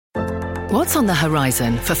What's on the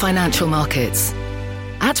horizon for financial markets?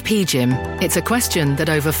 At PGIM, it's a question that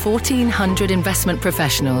over 1,400 investment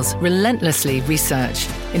professionals relentlessly research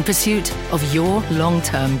in pursuit of your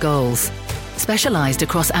long-term goals. Specialized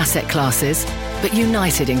across asset classes, but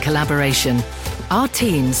united in collaboration, our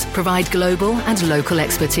teams provide global and local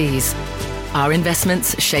expertise. Our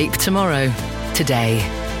investments shape tomorrow, today.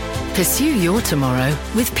 Pursue your tomorrow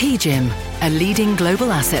with PGIM, a leading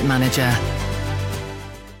global asset manager.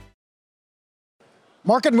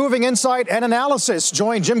 Market moving insight and analysis.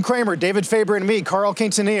 Join Jim Cramer, David Faber, and me, Carl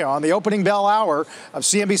Quintanilla, on the opening bell hour of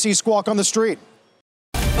CNBC Squawk on the Street.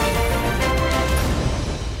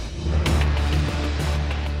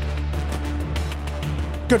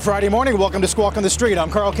 Good Friday morning. Welcome to Squawk on the Street. I'm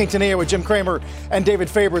Carl Quintanilla with Jim Cramer and David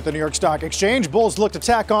Faber at the New York Stock Exchange. Bulls look to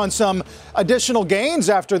tack on some additional gains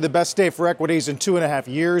after the best day for equities in 2.5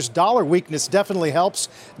 years. Dollar weakness definitely helps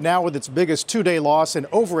now with its biggest two-day loss in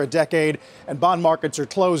over a decade, and bond markets are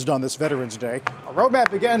closed on this Veterans Day. Our roadmap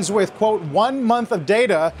begins with, quote, 1 month of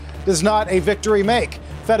data does not a victory make.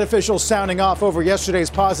 Fed officials sounding off over yesterday's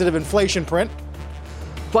positive inflation print.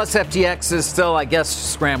 Plus, FTX is still, I guess,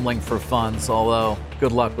 scrambling for funds, although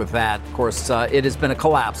good luck with that. Of course, it has been a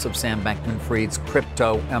collapse of Sam Bankman-Fried's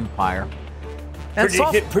crypto empire.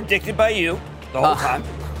 Predicted by you the whole time.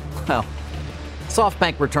 Well,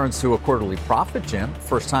 SoftBank returns to a quarterly profit, Jim.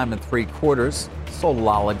 First time in 3 quarters. Sold a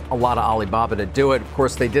lot of Alibaba to do it. Of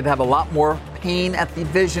course, they did have a lot more pain at the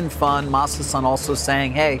Vision Fund. Masa-san also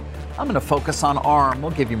saying, hey, I'm going to focus on ARM.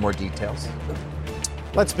 We'll give you more details.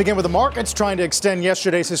 Let's begin with the markets trying to extend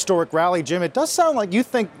yesterday's historic rally. Jim, it does sound like you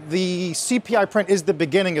think the CPI print is the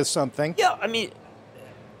beginning of something. Yeah, I mean,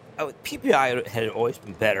 PPI had always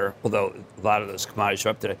been better, although a lot of those commodities are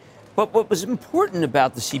up today. But what was important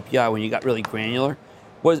about the CPI when you got really granular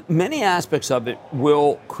was many aspects of it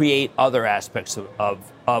will create other aspects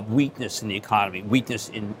of weakness in the economy, weakness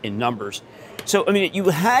in numbers. So, I mean, you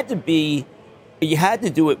had to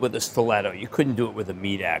do it with a stiletto. You couldn't do it with a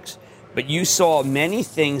meat axe. But you saw many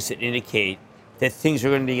things that indicate that things are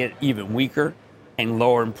going to get even weaker and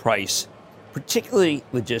lower in price, particularly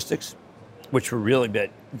logistics, which were really bad.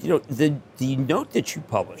 You know, the note that you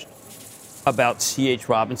published about C.H.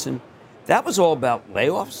 Robinson, that was all about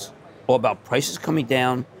layoffs, all about prices coming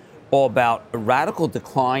down, all about a radical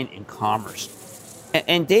decline in commerce.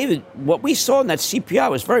 And David, what we saw in that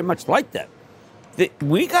CPI was very much like that.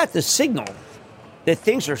 We got the signal that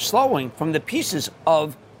things are slowing from the pieces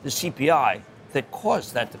of the CPI that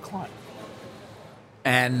caused that decline.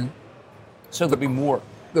 And so there'll be more.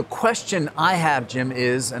 The question I have, Jim,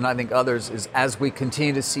 is, and I think others, is as we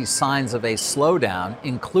continue to see signs of a slowdown,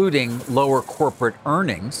 including lower corporate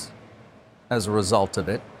earnings as a result of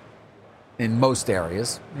it in most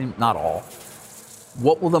areas, not all,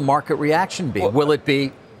 what will the market reaction be? Well, will it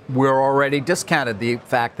be, we're already discounted the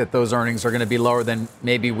fact that those earnings are going to be lower than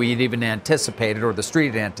maybe we'd even anticipated or the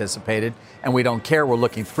street anticipated, and we don't care, we're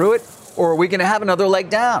looking through it? Or are we going to have another leg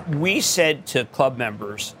down? We said to club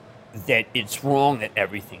members that it's wrong that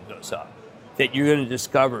everything goes up, that you're going to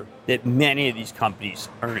discover that many of these companies'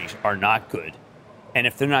 earnings are not good. And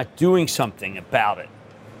if they're not doing something about it,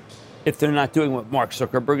 if they're not doing what Mark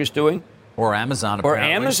Zuckerberg is doing, or Amazon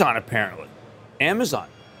apparently,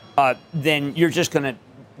 then you're just going to,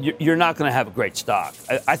 you're not going to have a great stock.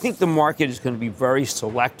 I think the market is going to be very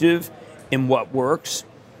selective in what works.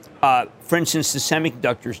 For instance, the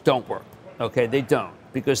semiconductors don't work. Okay, they don't,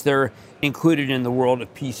 because they're included in the world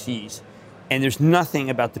of PCs. And there's nothing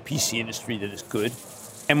about the PC industry that is good.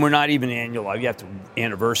 And we're not even annual. You have to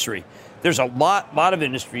anniversary. There's a lot of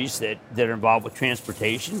industries that are involved with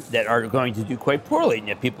transportation that are going to do quite poorly, and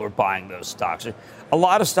yet people are buying those stocks. A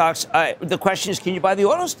lot of stocks, the question is, can you buy the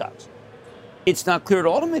auto stocks? It's not clear at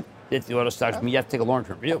all to me that the auto stocks, I mean, you have to take a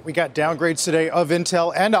long-term view. We got downgrades today of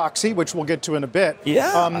Intel and Oxy, which we'll get to in a bit.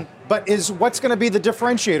 Yeah. But what's going to be the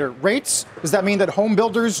differentiator? Rates? Does that mean that home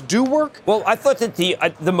builders do work? Well, I thought that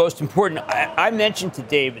the most important, I mentioned to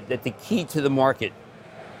David that the key to the market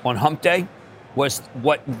on Hump Day was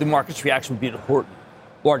what the market's reaction would be to Horton,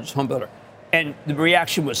 largest home builder. And the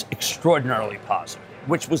reaction was extraordinarily positive,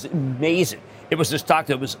 which was amazing. It was a stock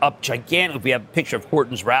that was up gigantic. We have a picture of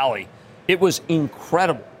Horton's rally. It was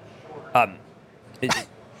incredible. I'm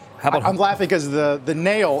laughing because the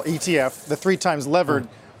NAIL ETF, the 3 times levered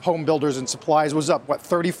home builders and supplies, was up,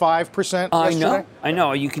 35% yesterday? I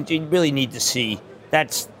know. You really need to see.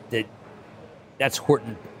 That's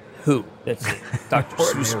Horton Who. That's Dr.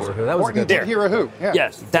 Seuss. That was Horton did hear a who. Yeah.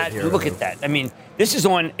 Yes, look at that. I mean, this is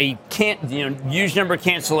on a huge number of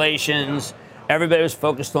cancellations. Everybody was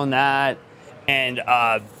focused on that. And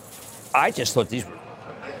I just thought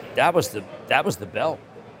that was the bell.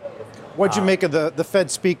 What'd you make of the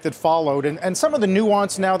Fed speak that followed, and some of the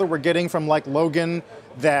nuance now that we're getting from like Logan,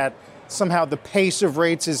 that somehow the pace of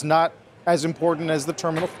rates is not as important as the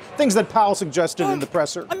terminal, things that Powell suggested in the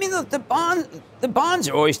presser? I mean, the bonds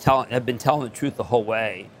are always have been telling the truth the whole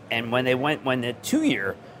way. And when the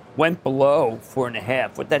 2-year went below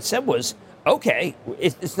 4.5, what that said was, okay,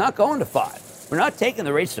 it's not going to 5. We're not taking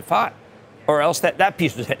the rates to 5, or else that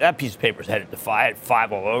piece of paper is headed to 5, at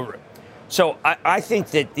 5 all over it. So I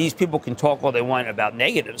think that these people can talk all they want about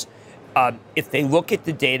negatives. If they look at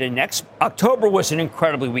the data, October was an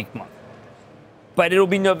incredibly weak month. But it'll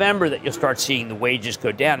be November that you'll start seeing the wages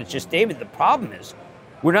go down. It's just, David, the problem is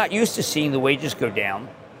we're not used to seeing the wages go down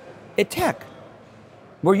at tech.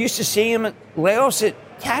 We're used to seeing layoffs at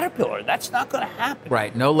Caterpillar. That's not going to happen.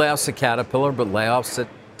 Right. No layoffs at Caterpillar, but layoffs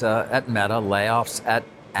at Meta, layoffs at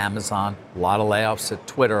Amazon, a lot of layoffs at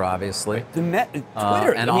Twitter, obviously.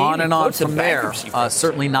 Twitter. And on from there.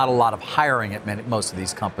 Certainly not a lot of hiring at most of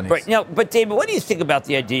these companies. Right. Now, but David, what do you think about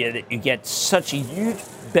the idea that you get such a huge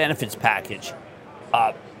benefits package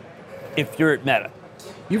if you're at Meta?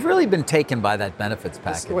 You've really been taken by that benefits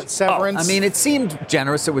package. What, severance? I mean, it seemed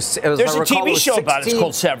generous. It was. There's a TV show about it. It's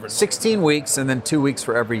called Severance. 16 weeks and then 2 weeks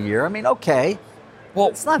for every year. I mean, okay. Well,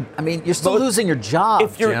 it's not. I mean, you're still losing your job.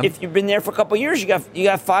 If you've been there for a couple of years, you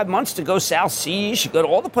got 5 months to go South Seas. You go to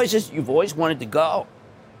all the places you've always wanted to go.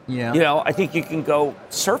 Yeah. You know, I think you can go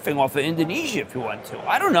surfing off of Indonesia if you want to.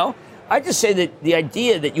 I don't know. I just say that the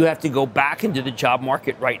idea that you have to go back into the job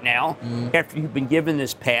market right now after you've been given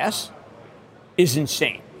this pass is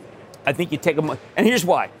insane. I think you take a month. And here's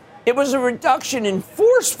why. It was a reduction in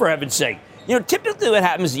force, for heaven's sake. You know, typically what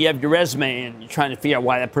happens is you have your resume and you're trying to figure out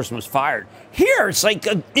why that person was fired. Here, it's like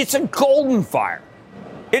it's a golden fire.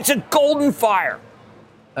 It's a golden fire.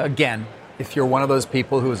 Again, if you're one of those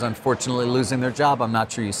people who is unfortunately losing their job, I'm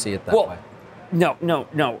not sure you see it that way. No.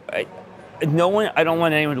 I don't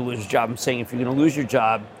want anyone to lose their job. I'm saying if you're going to lose your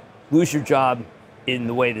job in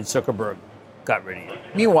the way that Zuckerberg got rid of you.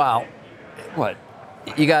 Meanwhile, what?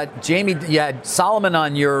 You got Jamie, you had Solomon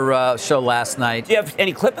on your show last night. Do you have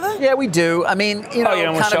any clip of that? Yeah, we do. I mean, you know,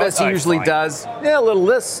 kind of as he usually does. Yeah, a little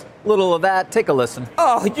this, a little of that. Take a listen.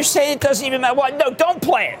 Oh, you're saying it doesn't even matter. What? No, don't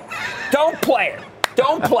play it. Don't play it.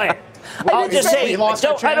 Don't play it. I'll just say,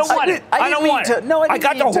 I don't want it. I don't want it. No, I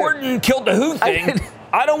got the Horton killed the Who thing.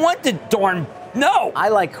 I don't want the darn. No. I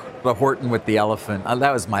like the Horton with the elephant.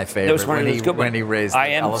 That was my favorite. That was when he raised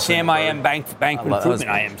the elephant. Sam, I am bank improvement.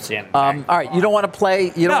 I am Sam. All right, you don't want to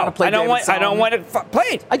play. You don't want to play. I don't want to play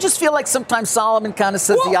it. I just feel like sometimes Solomon kind of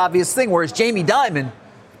says the obvious thing, whereas Jamie Dimon,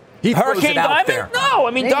 he throws it out there. No,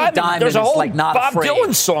 I mean Diamond. There's a whole Bob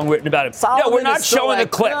Dylan song written about it. No, we're not showing the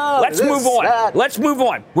clip. Let's move on. Let's move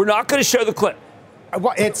on. We're not going to show the clip.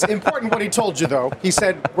 Well, it's important what he told you, though. He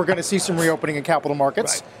said we're going to see some reopening in capital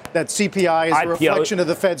markets. Right. That CPI is a reflection of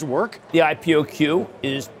the Fed's work. The IPO queue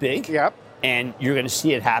is big. Yep. And you're going to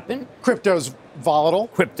see it happen. Crypto's volatile.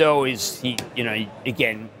 Crypto is,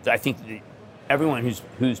 again, I think everyone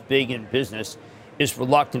who's big in business is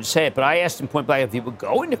reluctant to say it. But I asked him point blank if he would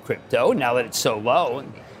go into crypto now that it's so low.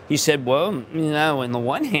 And he said, well, on the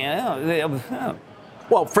one hand,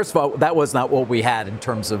 well, first of all, that was not what we had in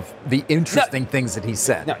terms of the interesting things that he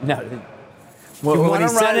said. No. Well, you want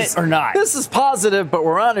to run it or not? This is positive, but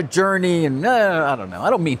we're on a journey, and I don't know. I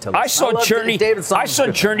don't mean to. I saw Journey get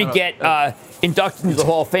inducted into the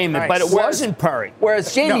Hall of Fame, but it wasn't Purry.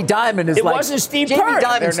 Whereas Jamie Dimon is it wasn't Steve Purry. Jamie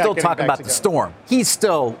Dimon's still talking about the storm. He's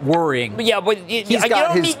still worrying. But but he's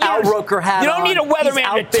got his Al Roker hat on. You don't need a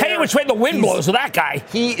weatherman to tell you which way the wind blows with that guy.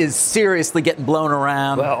 He is seriously getting blown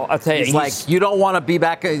around. Well, I'll tell you. He's like, you don't want to be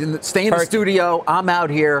back, stay in the studio. I'm out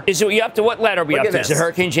here. Is it up to what letter are we up to? Is it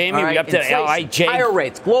Hurricane Jamie? Are we up to LIJ? Higher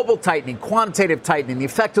rates, global tightening, quantitative tightening, the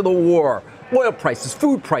effect of the war, oil prices,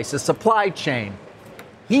 food prices, supply chain.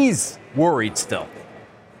 He's worried still.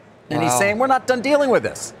 And he's saying, we're not done dealing with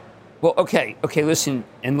this. Well, okay, listen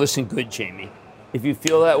good, Jamie. If you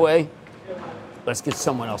feel that way, let's get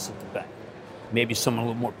someone else at the bank. Maybe someone a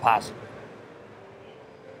little more positive.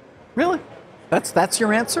 Really? That's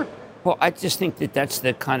your answer? Well, I just think that's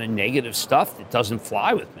the kind of negative stuff that doesn't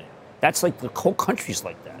fly with me. That's like the whole country's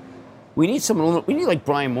like that. We need like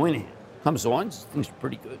Brian Moynihan. Comes on, things are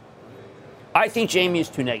pretty good. I think Jamie is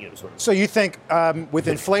too negative. So you think with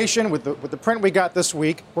inflation, with the print we got this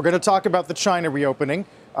week, we're going to talk about the China reopening.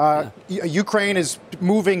 Ukraine is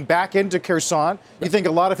moving back into Kherson. You think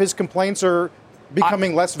a lot of his complaints are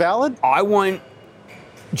becoming less valid? I want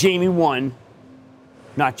Jamie 1,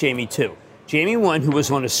 not Jamie 2. Jamie 1, who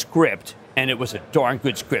was on a script, and it was a darn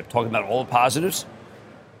good script, talking about all the positives.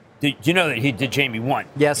 Do you know that he did Jamie 1?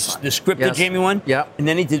 Yes. The script of Jamie 1? Yeah. And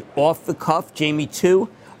then he did off the cuff Jamie 2.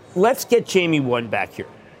 let's get Jamie One back here,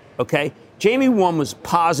 okay? Jamie One was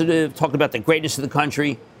positive, talking about the greatness of the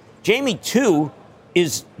country. Jamie Two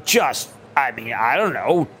is just, I don't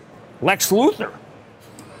know, Lex Luthor.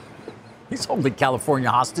 He's holding California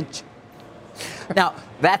hostage. Now,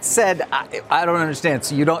 that said, I don't understand.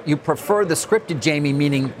 So you prefer the scripted Jamie,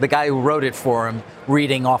 meaning the guy who wrote it for him,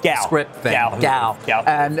 reading off the script thing, Gal,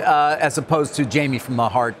 and as opposed to Jamie from the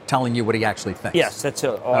heart telling you what he actually thinks. Yes, that's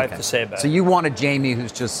all I have to say about it. So you want a Jamie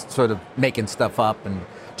who's just sort of making stuff up and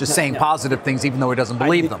just saying positive things, even though he doesn't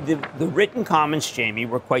believe them. The written comments, Jamie,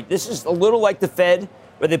 were quite. This is a little like the Fed,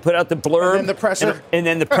 where they put out the blurb, and then the presser, and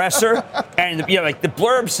then the presser, and like the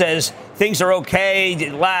blurb says things are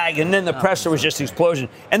okay, lag, and then the presser was just an explosion.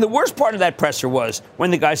 And the worst part of that presser was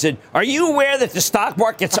when the guy said, "Are you aware that the stock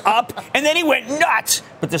market's up?" And then he went nuts,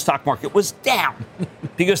 but the stock market was down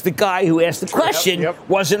because the guy who asked the question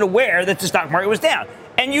wasn't aware that the stock market was down.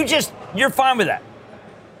 And you're fine with that.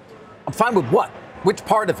 I'm fine with what? Which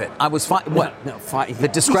part of it? I was fine. What? No, fine. The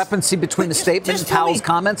discrepancy between the statement and Powell's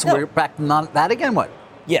comments? No. We're back on that again? What?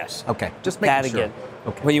 Yes. Okay. Just making that sure. again.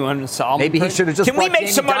 Okay. Well, you want to solve? Maybe he should have just. Can we make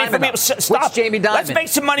Jamie some money Dimon for people? up. Stop. Which Jamie Dimon? Let's make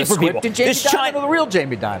some money for people. Jamie This Dimon or the real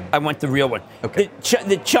Jamie Dimon? I want the real one. Okay.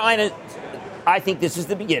 The China. I think this is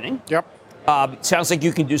the beginning. Yep. Sounds like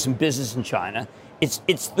you can do some business in China.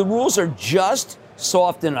 It's the rules are just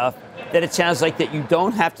soft enough that it sounds like that you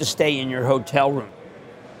don't have to stay in your hotel room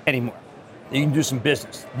anymore. You can do some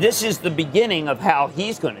business. This is the beginning of how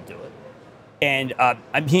he's going to do it. And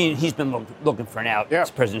he's been looking for an out,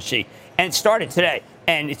 President Xi. And it started today.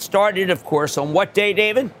 And it started, of course, on what day,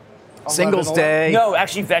 David? Singles Day. No,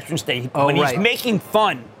 actually Veterans Day. When he's making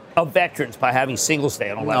fun of veterans by having Singles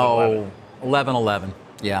Day on 11/11. No, 11/11.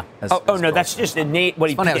 Yeah. No, that's just innate. What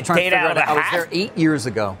he funny, did out of the hat. I was there 8 years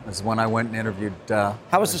ago. Is when I went and interviewed how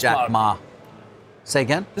was the Jack smog? Ma. Say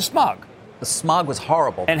again? The smog. The smog was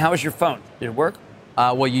horrible. And how was your phone? Did it work?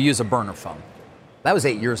 Well, you use a burner phone. That was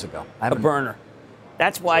 8 years ago. A burner.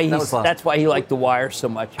 That's why he liked The Wire so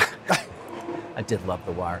much. I did love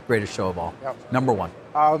The Wire. Greatest show of all. Yep. Number one.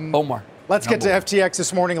 Omar. Let's get to FTX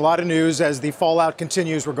this morning. A lot of news as the fallout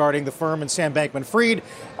continues regarding the firm and Sam Bankman-Fried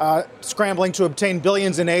scrambling to obtain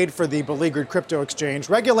billions in aid for the beleaguered crypto exchange.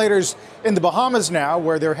 Regulators in the Bahamas now,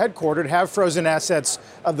 where they're headquartered, have frozen assets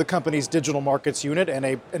of the company's digital markets unit and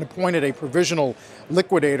appointed a provisional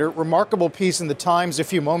liquidator. Remarkable piece in the Times a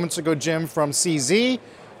few moments ago, Jim, from CZ,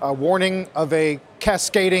 warning of a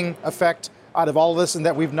cascading effect out of all of this and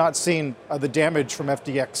that we've not seen the damage from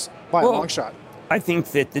FTX by a long shot. I think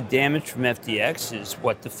that the damage from FTX is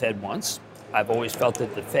what the Fed wants. I've always felt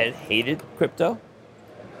that the Fed hated crypto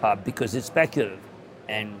because it's speculative.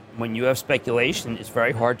 And when you have speculation, it's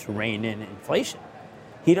very hard to rein in inflation.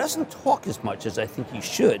 He doesn't talk as much as I think he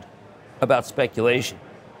should about speculation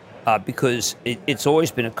because it's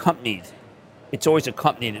always been accompanied. It's always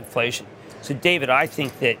accompanied inflation. So, David, I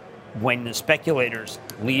think that when the speculators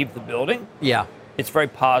leave the building, it's very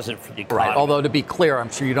positive for the economy. Right. Although, to be clear,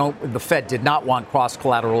 I'm sure the Fed did not want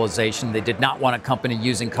cross-collateralization. They did not want a company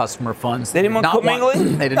using customer funds. They didn't want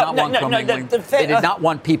commingling? They did not want commingling. They did not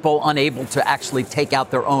want people unable to actually take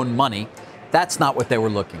out their own money. That's not what they were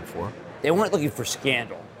looking for. They weren't looking for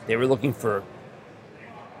scandal. They were looking for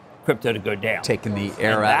crypto to go down. Taking the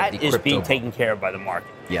air out of the crypto. That is being taken care of by the market.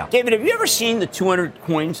 Yeah. David, have you ever seen the 200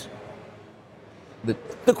 coins?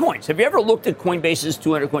 The coins. Have you ever looked at Coinbase's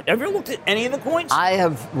 200 coins? Have you ever looked at any of the coins? I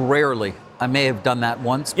have rarely. I may have done that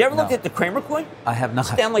once. You ever looked at the Kramer coin? I have not.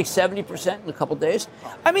 It's down like 70% in a couple days.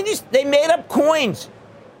 I mean, they made up coins.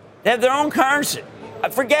 They have their own currency.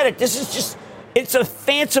 Forget it. This is just, it's a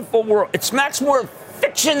fanciful world. It smacks more of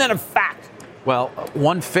fiction than a fact. Well,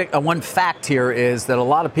 one fact here is that a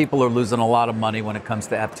lot of people are losing a lot of money when it comes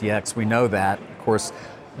to FTX. We know that. Of course,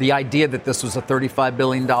 the idea that this was a $35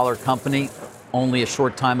 billion company only a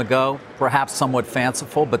short time ago, perhaps somewhat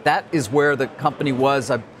fanciful, but that is where the company was.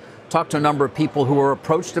 I've talked to a number of people who were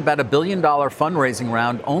approached about a $1 billion fundraising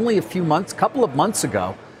round only a couple of months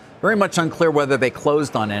ago. Very much unclear whether they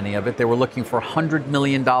closed on any of it. They were looking for $100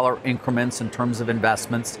 million increments in terms of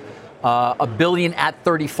investments. $1 billion at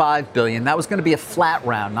 $35 billion. That was going to be a flat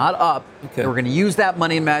round, not up. Okay. They were going to use that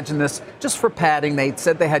money, imagine this, just for padding. They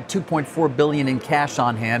said they had $2.4 billion in cash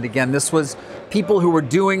on hand. Again, this was people who were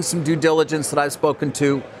doing some due diligence that I've spoken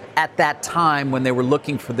to at that time when they were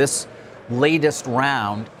looking for this latest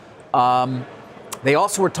round. They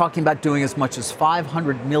also were talking about doing as much as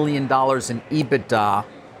 $500 million in EBITDA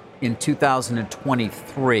in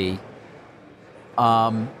 2023.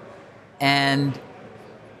 And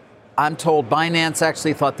I'm told Binance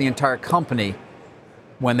actually thought the entire company,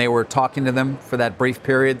 when they were talking to them for that brief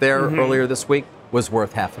period there earlier this week, was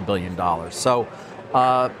worth $500 million. So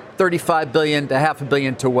 $35 billion to $500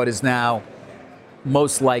 million to what is now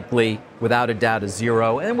most likely, without a doubt, a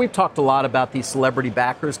zero. And we've talked a lot about these celebrity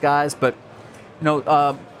backers, guys, but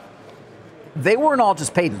they weren't all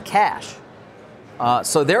just paid in cash.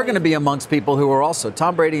 So they're going to be amongst people who are also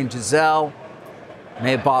Tom Brady and Giselle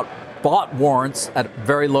may have bought warrants at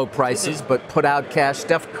very low prices, but put out cash.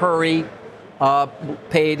 Steph Curry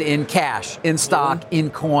paid in cash, in stock,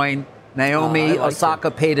 in coin. Naomi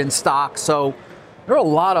Osaka paid in stock. So there are a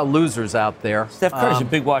lot of losers out there. Steph Curry's a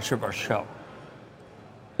big watcher of our show.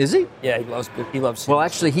 Is he? Yeah, he loves. Well,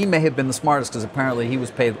 actually, he may have been the smartest because apparently he was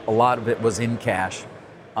paid a lot of it was in cash,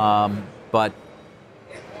 but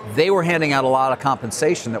they were handing out a lot of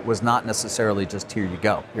compensation that was not necessarily just here you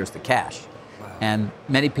go, here's the cash, and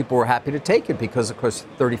many people were happy to take it because, of course,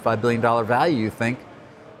 $35 billion value. You think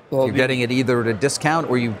you're getting it either at a discount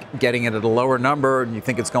or you're getting it at a lower number, and you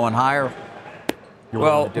think it's going higher.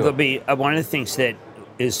 Well, there'll be one of the things that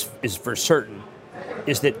is for certain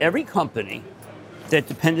is that every company that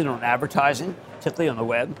depended on advertising, particularly on the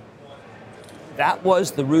web, that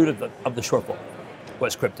was the root of the shortfall,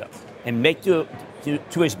 was crypto. And make two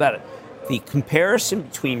ways about it. The comparison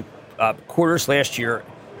between quarters last year,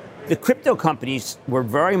 the crypto companies were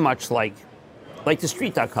very much like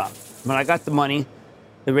TheStreet.com. When I got the money,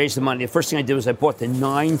 they raised the money, the first thing I did was I bought the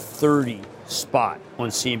 9:30 spot on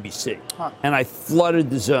CNBC. And I flooded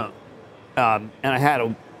the zone. And I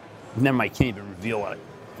had never mind, I can't even reveal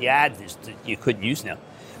the ad that you couldn't use now.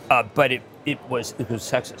 But it was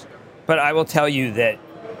sexist. But I will tell you that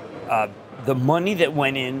the money that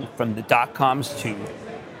went in from the .coms to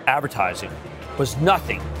advertising was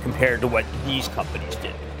nothing compared to what these companies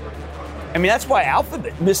did. I mean, that's why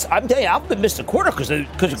Alphabet missed. I'm telling you, Alphabet missed a quarter because of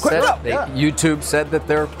crypto. YouTube said that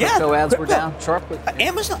their crypto ads were down sharply.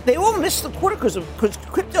 Amazon, they all missed the quarter because of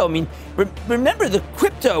crypto. I mean, remember the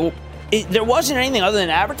crypto. There wasn't anything other than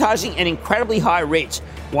advertising and incredibly high rates.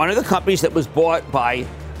 One of the companies that was bought by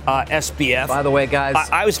SBF. By the way, guys,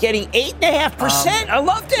 I was getting 8.5%. I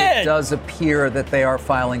loved it. It does appear that they are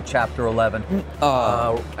filing Chapter 11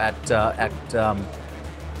 at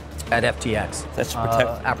FTX. That's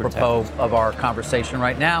apropos of our conversation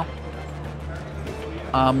right now.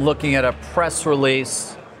 I'm looking at a press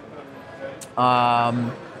release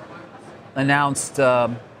announced.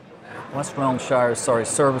 West Wiltshire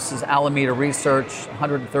Services, Alameda Research,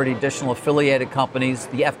 130 additional affiliated companies.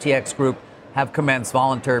 The FTX Group have commenced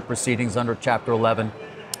voluntary proceedings under Chapter 11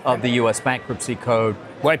 of the U.S. Bankruptcy Code.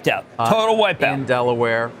 Wiped out. Total wipeout. In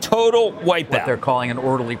Delaware. Total wipeout. What they're calling an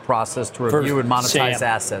orderly process to review and monetize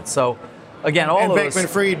assets. So, again, and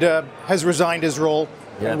Bankman-Fried has resigned his role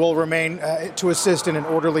and will remain to assist in an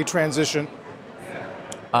orderly transition.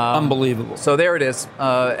 Unbelievable. So there it is.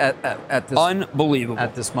 At this unbelievable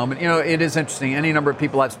at this moment. You know, it is interesting. Any number of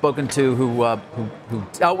people I've spoken to who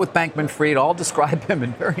dealt with Bankman-Fried all describe him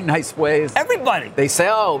in very nice ways. Everybody. They say,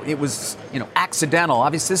 "Oh, it was accidental."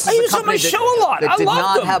 Obviously, this is a company that did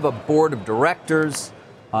not have a board of directors.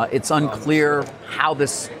 It's unclear how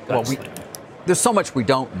this. There's so much we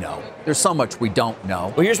don't know. Well,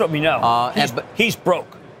 here's what we know. He's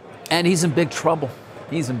broke, and he's in big trouble.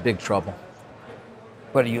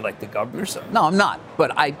 What, are you like the governor or something? No, I'm not.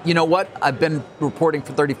 But you know what? I've been reporting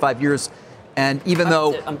for 35 years, and even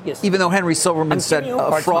though Henry Silverman said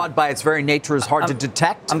fraud by its very nature is hard to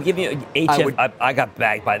detect, I'm giving you I got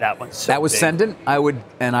bagged by that one. So that was Sendin.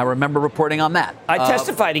 I remember reporting on that. I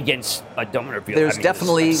testified against. I don't want to reveal. There's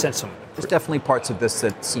definitely parts of this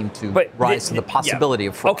that seem to rise to the possibility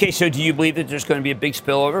of fraud. Okay, so do you believe that there's going to be a big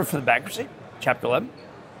spillover for the bankruptcy, Chapter 11?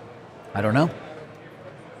 I don't know.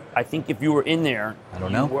 I think if you were in there,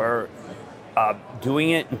 you were doing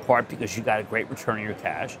it in part because you got a great return on your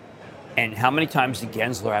cash. And how many times did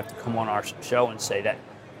Gensler have to come on our show and say that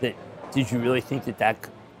did you really think that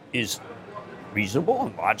is reasonable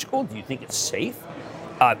and logical? Do you think it's safe?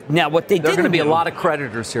 Now, what there are going to be a lot of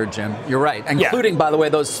creditors here, Jim. You're right, including, by the way,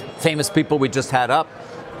 those famous people we just had up.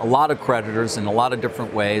 A lot of creditors in a lot of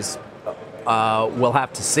different ways. We'll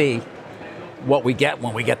have to see what we get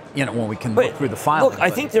when we can look through the filing. Look,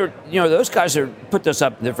 I think those guys put this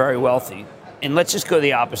up. They're very wealthy, and let's just go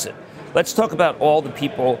the opposite. Let's talk about all the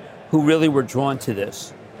people who really were drawn to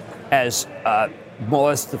this as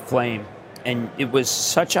molest the flame, and it was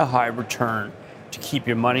such a high return to keep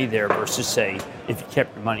your money there versus, say, if you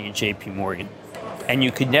kept your money in J.P. Morgan, and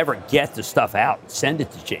you could never get the stuff out and send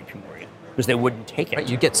it to J.P. Morgan because they wouldn't take it. Right,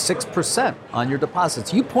 you get 6% on your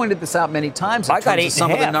deposits. You pointed this out many times in terms of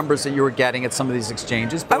some of the numbers that you were getting at some of these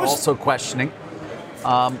exchanges, but also questioning.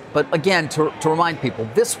 But again, to remind people,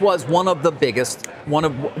 this was one of the biggest,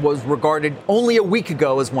 was regarded only a week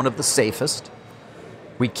ago as one of the safest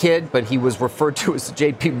We kid, but he was referred to as the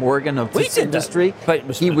J.P. Morgan of this industry. But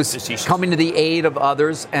he was coming to the aid of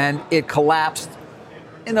others, and it collapsed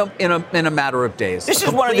in a matter of days. This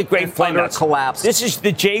is one of the great flameouts. Collapse. This is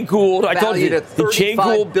the Jay Gould. I told you at the Jay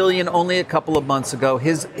Gould billion only a couple of months ago.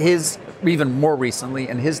 His even more recently,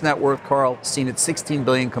 and his net worth, Carl, seen at $16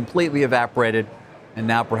 billion, completely evaporated, and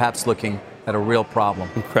now perhaps looking at a real problem.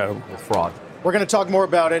 Incredible with fraud. We're going to talk more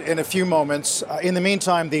about it in a few moments. In the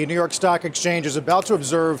meantime, the New York Stock Exchange is about to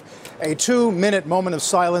observe a 2-minute moment of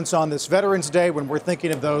silence on this Veterans Day when we're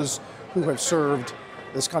thinking of those who have served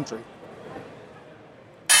this country.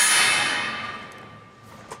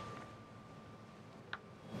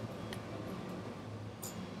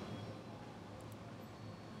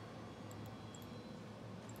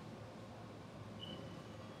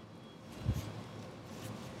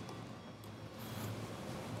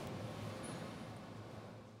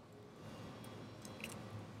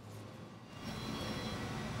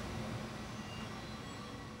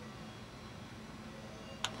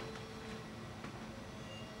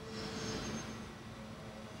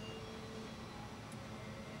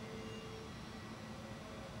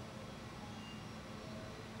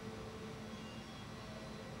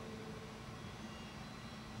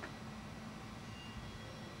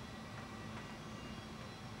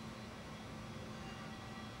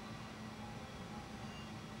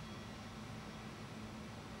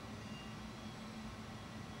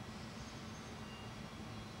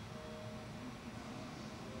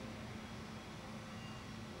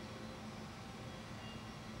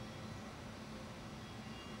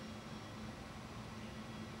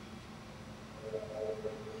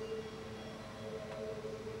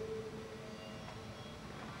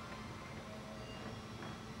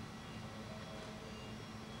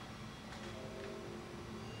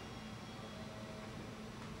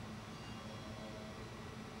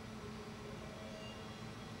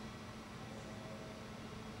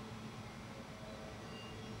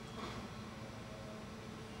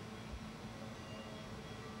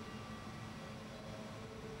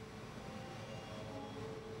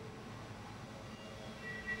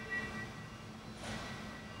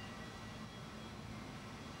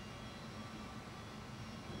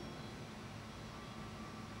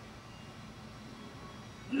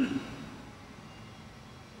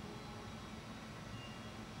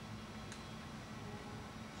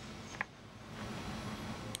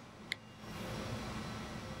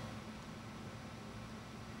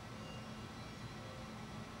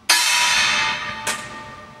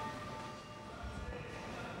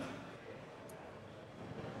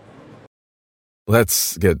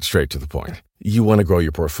 Let's get straight to the point. You want to grow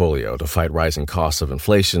your portfolio to fight rising costs of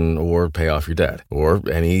inflation or pay off your debt, or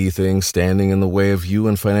anything standing in the way of you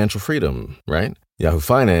and financial freedom, right? Yahoo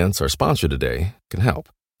Finance, our sponsor today, can help.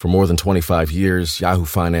 For more than 25 years, Yahoo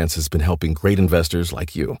Finance has been helping great investors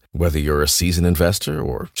like you. Whether you're a seasoned investor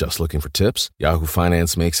or just looking for tips, Yahoo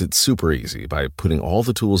Finance makes it super easy by putting all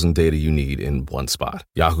the tools and data you need in one spot.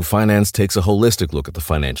 Yahoo Finance takes a holistic look at the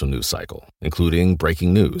financial news cycle, including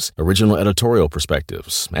breaking news, original editorial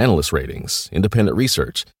perspectives, analyst ratings, independent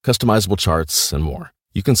research, customizable charts, and more.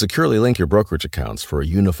 You can securely link your brokerage accounts for a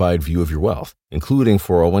unified view of your wealth, including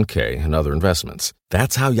 401k and other investments.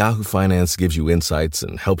 That's how Yahoo Finance gives you insights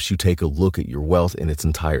and helps you take a look at your wealth in its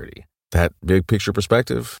entirety. That big picture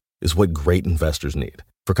perspective is what great investors need.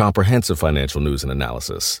 For comprehensive financial news and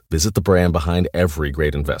analysis, visit the brand behind every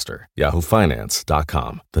great investor,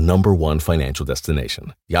 yahoofinance.com, the #1 financial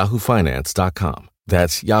destination, yahoofinance.com.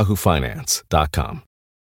 That's yahoofinance.com.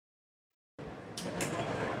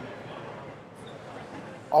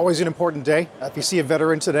 Always an important day. If you see a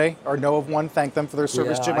veteran today or know of one, thank them for their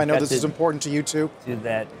service. Jim, I know this is important to you too. Do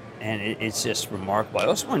that, and it's just remarkable. I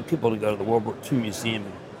also want people to go to the World War II Museum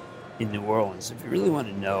in New Orleans. If you really want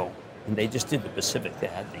to know, and they just did the Pacific, they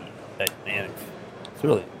had it's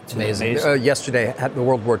really amazing. Yesterday, had the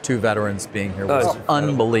World War II veterans being here was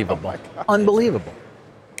unbelievable. Unbelievable.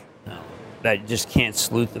 No, I just can't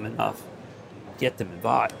salute them enough. Get them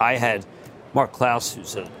involved. I had Mark Klaus,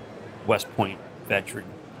 who's a West Point veteran,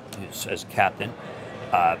 who's as captain,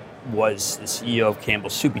 was the CEO of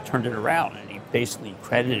Campbell's Soup. He turned it around, and he basically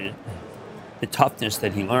credited the toughness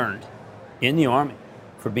that he learned in the Army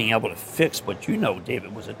for being able to fix what you know,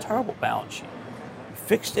 David, was a terrible balance sheet. He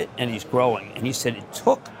fixed it, and he's growing. And he said it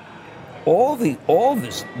took all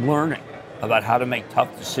this learning about how to make tough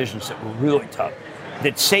decisions that were really tough,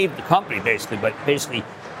 that saved the company basically, but basically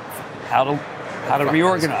how to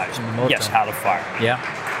reorganize. Yes, how to fire. Yeah.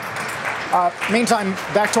 Meantime,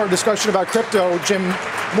 back to our discussion about crypto. Jim,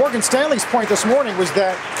 Morgan Stanley's point this morning was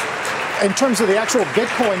that in terms of the actual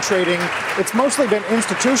Bitcoin trading, it's mostly been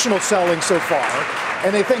institutional selling so far.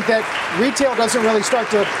 and they think that retail doesn't really start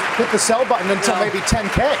to hit the sell button until maybe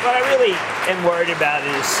 10K. What I really am worried about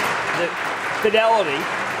is that Fidelity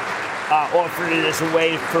offered it as a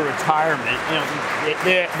way for retirement. You know,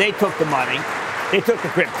 they took the money, they took the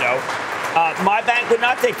crypto. My bank would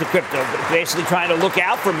not take the crypto, but basically trying to look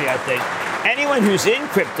out for me, I think. Anyone who's in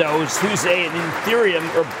cryptos, who's an Ethereum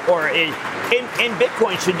or in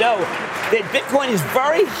Bitcoin should know that Bitcoin is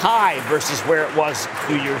very high versus where it was a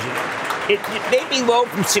few years ago. It may be low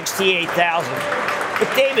from 68,000, but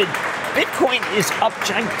David, Bitcoin is up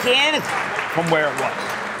gigantic from where it was.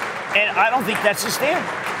 And I don't think that's sustainable.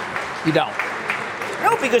 You don't?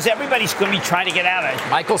 No, because everybody's going to be trying to get out of it.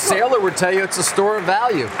 Michael Saylor would tell you it's a store of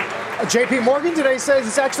value. JP Morgan today says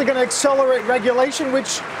it's actually going to accelerate regulation,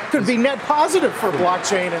 which could be net positive for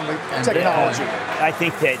blockchain and the technology. I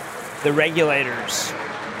think that the regulators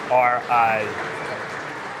are, I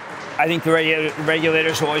think the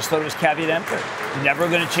regulators always thought it was caveat emptor. Never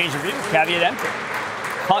going to change the view, caveat emptor.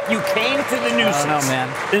 You came to the nuisance. I don't know, man.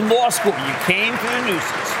 In law school, you came to the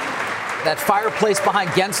nuisance. That fireplace behind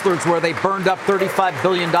Gensler's where they burned up $35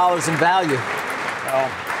 billion in value.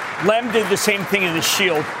 Lem did the same thing in the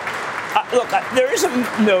Shield. Look, there is a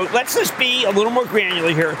note. Let's just be a little more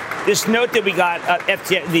granular here. This note that we got,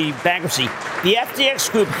 the bankruptcy. The FTX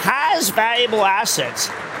Group has valuable assets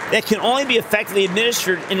that can only be effectively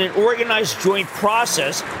administered in an organized joint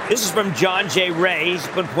process. This is from John J. Ray. He's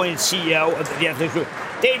been appointed CEO of the FTX Group.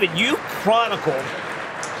 David, you chronicled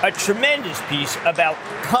a tremendous piece about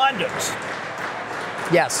condos.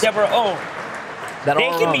 Yes. That were owned. They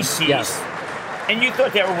can be seized. Yes. And you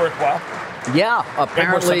thought they were worthwhile. Yeah,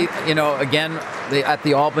 apparently, again, at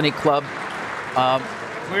the Albany Club,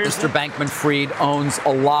 Mr. Bankman-Fried owns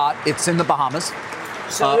a lot. It's in the Bahamas.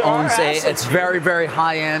 So it's very, very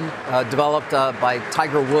high-end, developed by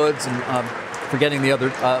Tiger Woods and forgetting the other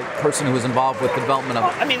person who was involved with the development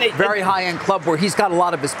of very high-end club where he's got a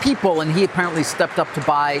lot of his people, and he apparently stepped up to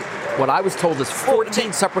buy what I was told is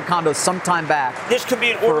 14 separate condos sometime back. This could be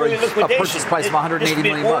an orderly liquidation. A purchase price of $180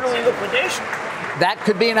 million. Orderly liquidation. That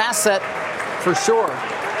could be an asset. For sure.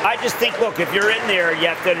 I just think, look, if you're in there, you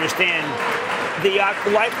have to understand the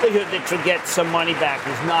likelihood that you'll get some money back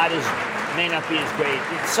may not be as great.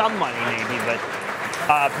 It's some money maybe, but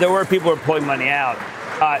there were people who were pulling money out.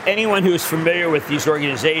 Anyone who's familiar with these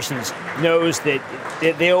organizations knows that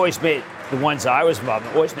they always made, the ones I was involved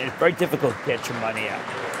in, always made it very difficult to get your money out.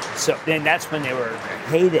 So then that's when they were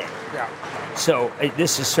heyday. Yeah. So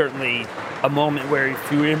this is certainly a moment where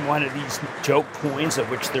if you're in one of these joke coins, of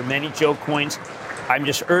which there are many joke coins, I'm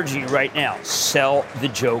just urging you right now, sell the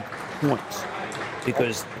joke coins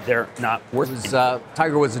because they're not worth it.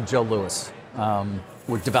 Tiger Woods and Joe Lewis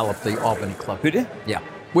would develop the Albany Club. Who did? Yeah.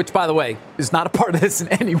 Which, by the way, is not a part of this in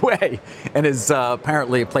any way and is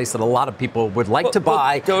apparently a place that a lot of people would like to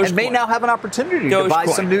buy and may now have an opportunity to buy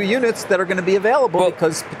some new units that are going to be available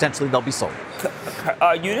because potentially they'll be sold.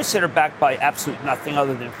 Units that are backed by absolute nothing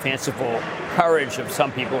other than fanciful courage of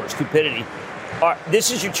some people or stupidity. This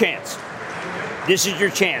is your chance. This is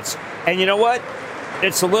your chance. And you know what?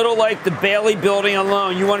 It's a little like the Bailey building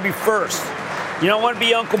alone. You want to be first. You don't want to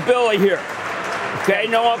be Uncle Billy here. Okay?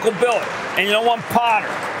 No Uncle Billy. And you don't want Potter.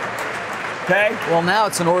 Okay? Well, now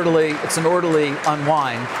it's an orderly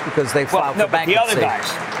unwind because they filed for bankruptcy. The other guys,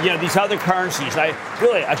 these other currencies. I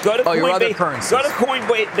go to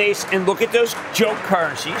Coinbase and look at those joke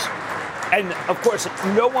currencies. And of course,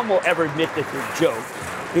 no one will ever admit that they're joke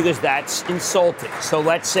because that's insulting. So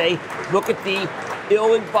let's say, look at the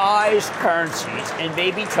ill-advised currencies and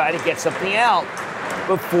maybe try to get something out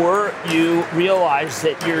before you realize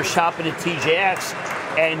that you're shopping at TJX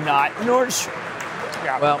and not Nordstrom.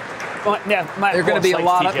 Yeah. Well, there are going to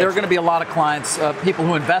be a lot of clients, people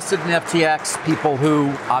who invested in FTX, people who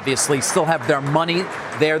obviously still have their money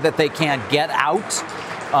there that they can't get out.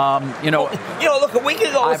 Look, a week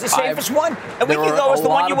ago was the safest one. A week ago was the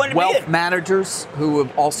one you wanted to be in. Wealth managers who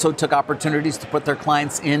have also took opportunities to put their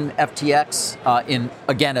clients in FTX,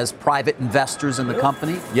 again as private investors in the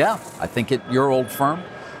company. Yeah, I think at your old firm.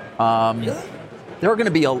 There are going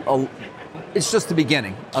to be it's just the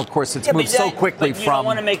beginning. Of course, it's moved so quickly from. You don't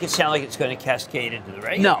want to make it sound like it's going to cascade into the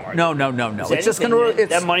regular market. No. It's just going to.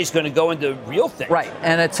 That money's going to go into real things. Right,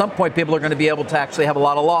 and at some point, people are going to be able to actually have a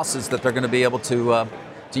lot of losses that they're going to be able to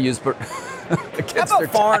use against their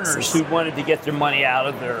foreigners who wanted to get their money out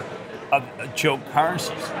of their joke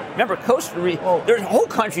currencies. Remember, Costa Rica. There's whole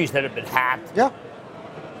countries that have been hacked. Yeah.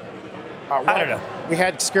 I don't know. We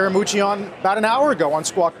had Scaramucci on about an hour ago on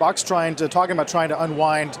Squawk Box talking about trying to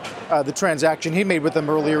unwind the transaction he made with them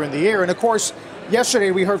earlier in the year. And of course,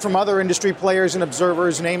 yesterday we heard from other industry players and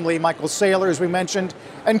observers, namely Michael Saylor, as we mentioned,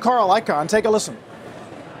 and Carl Icahn. Take a listen.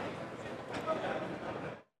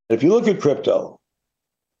 If you look at crypto,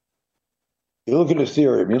 you look at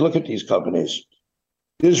Ethereum, you look at these companies,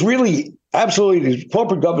 there's really absolutely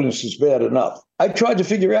corporate governance is bad enough. I tried to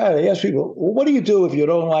figure out, I asked people, well, what do you do if you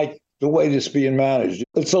don't like the way this is being managed?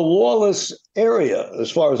 It's a lawless area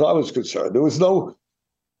as far as I was concerned. There was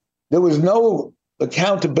no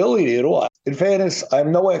accountability at all. In fairness,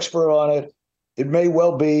 I'm no expert on it. It may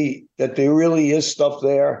well be that there really is stuff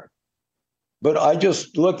there, but I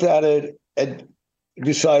just looked at it and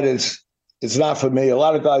decided it's not for me. A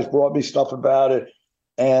lot of guys brought me stuff about it,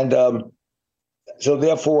 and so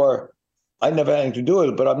therefore, I never had anything to do with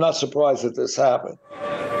it, but I'm not surprised that this happened.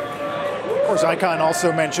 Of course, Icahn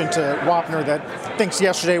also mentioned to Wapner that thinks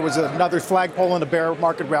yesterday was another flagpole in a bear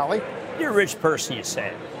market rally. You're a rich person, you say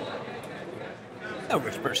it. No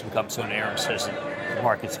rich person comes on air and says that the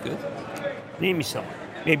market's good. Name me someone.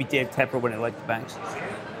 Maybe Dave Tepper when they like the banks.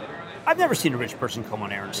 I've never seen a rich person come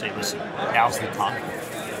on air and say, listen, now's the time.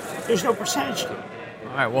 There's no percentage to it.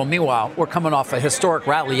 All right, well, meanwhile, we're coming off a historic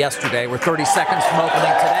rally yesterday. We're 30 seconds from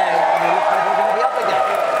opening today, and we look like we're going to be up again.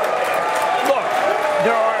 Look,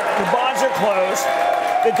 the bonds are closed.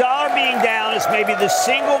 The dollar being down is maybe the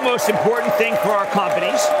single most important thing for our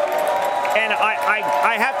companies. And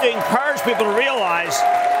I have to encourage people to realize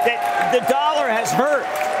that the dollar has hurt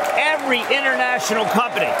every international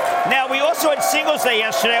company. Now, we also had Singles Day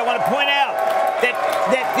yesterday. I want to point out that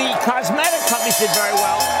the cosmetic companies did very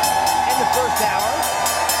well in the first hour.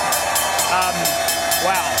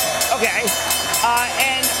 Wow. Okay.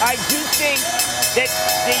 And I do think that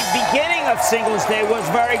the beginning of Singles Day was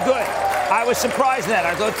very good. I was surprised at that.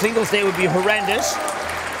 I thought Singles Day would be horrendous.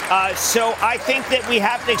 So I think that we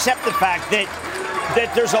have to accept the fact that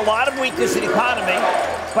there's a lot of weakness in the economy,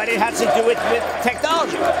 but it has to do with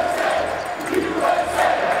technology.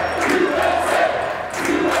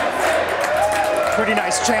 Pretty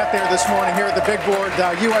nice chant there this morning here at the big board.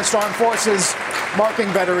 U.S. Armed Forces marking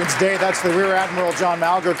Veterans Day. That's the Rear Admiral John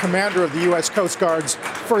Malger, commander of the U.S. Coast Guard's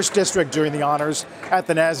 1st District, doing the honors at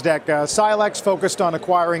the NASDAQ. Silex focused on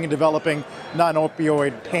acquiring and developing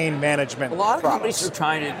non-opioid pain management. A lot of products. companies are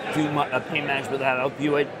trying to do pain management without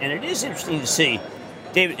opioid, and it is interesting to see,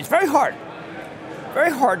 David, it's very hard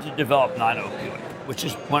to develop non-opioid, which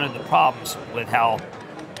is one of the problems with how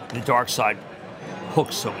the dark side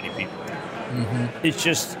hooks so many people. Mm-hmm. It's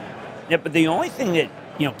just, yeah, but the only thing that,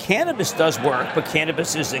 cannabis does work, but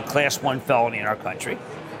cannabis is a class 1 felony in our country.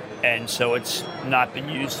 And so it's not been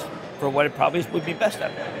used for what it probably would be best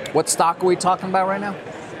at. What stock are we talking about right now?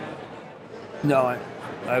 No,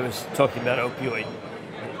 I was talking about opioid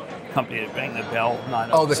company that rang the bell.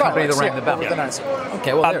 The company that rang the bell. Yeah.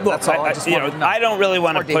 Okay, well, there, look, that's all. I don't really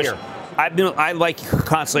want to push. Hear. I like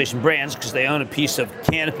Constellation Brands because they own a piece of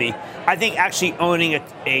Canopy. I think actually owning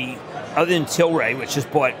a other than Tilray, which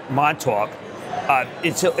just bought Montauk,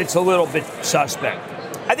 it's a little bit suspect.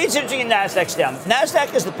 I think it's interesting NASDAQ's down.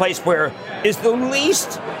 NASDAQ is the place where is the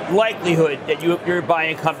least likelihood that you're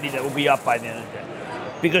buying a company that will be up by the end of the day.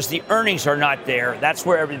 Because the earnings are not there. That's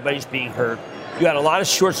where everybody's being hurt. You got a lot of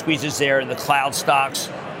short squeezes there in the cloud stocks.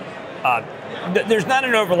 There's not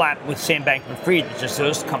an overlap with Sam Bankman-Fried. It's just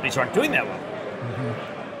those companies aren't doing that well.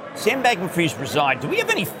 Mm-hmm. Sam Bankman-Fried's resigned. Do we have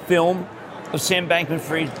any film of Sam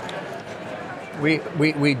Bankman-Fried?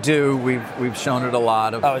 We do. We've shown it a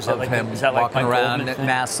lot of him walking around at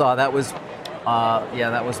Nassau. That was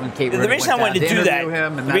that was when Kate. The reason I wanted to do that,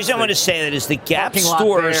 the reason I wanted to say that is the Gap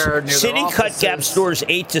stores, City cut Gap stores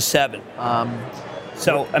 8 to 7.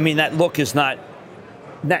 So I mean that look is not.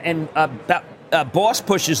 And Boss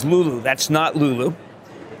pushes Lulu. That's not Lulu.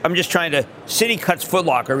 I'm just trying to. City cuts Foot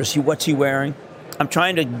Locker. What's he wearing? I'm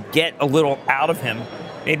trying to get a little out of him.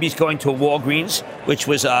 Maybe he's going to a Walgreens, which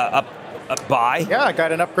was up. Buy. Yeah, I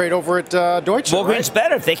got an upgrade over at Deutsche. Walgreens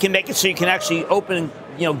better if they can make it so you can actually open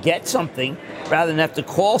and get something rather than have to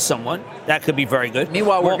call someone. That could be very good.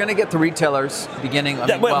 Meanwhile, we're going to get the retailers beginning.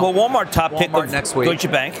 Walmart top pick of next week. Deutsche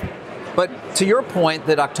Bank. But to your point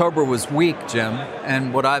that October was weak, Jim,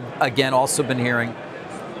 and what I've again also been hearing,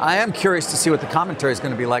 I am curious to see what the commentary is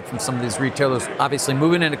going to be like from some of these retailers. Obviously,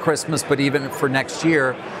 moving into Christmas, but even for next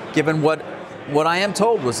year, given what I am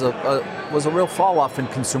told was a real fall off in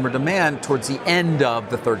consumer demand towards the end of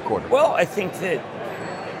the third quarter. Well, I think that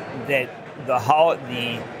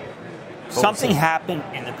something happened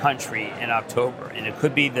in the country in October, and it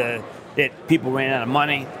could be that people ran out of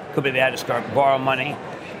money. It could be they had to start to borrow money.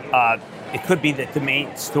 It could be that the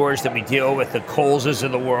main stores that we deal with, the Kohl's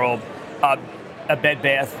of the world, a Bed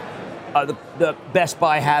Bath, the Best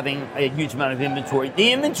Buy having a huge amount of inventory.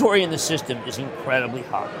 The inventory in the system is incredibly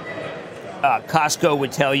high. Costco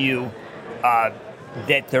would tell you that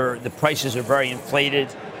the prices are very inflated.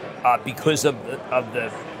 because of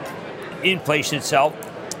the inflation itself.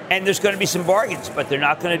 And there's going to be some bargains, but they're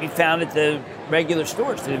not going to be found at the regular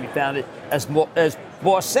stores. They're going to be found at, as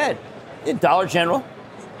Boss said, in Dollar General,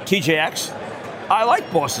 TJX. I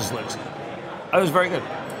like Boss's list. It was very good.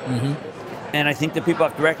 Mm-hmm. And I think that people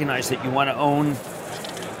have to recognize that you want to own,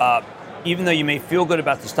 even though you may feel good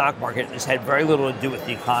about the stock market, it's had very little to do with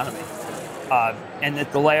the economy. And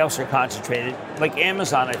that the layoffs are concentrated. Like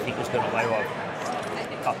Amazon, I think, is going to lay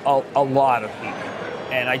off a lot of people.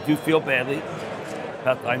 And I do feel badly.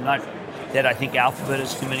 I'm not that I think Alphabet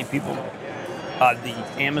is too many people. The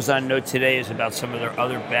Amazon note today is about some of their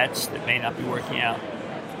other bets that may not be working out.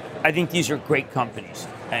 I think these are great companies.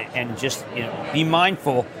 And just be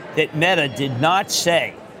mindful that Meta did not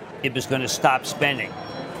say it was going to stop spending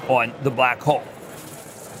on the black hole.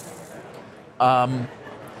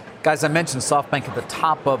 Guys, I mentioned SoftBank at the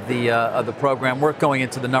top of the program. We're going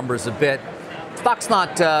into the numbers a bit. Stock's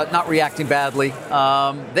not reacting badly.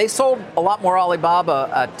 They sold a lot more Alibaba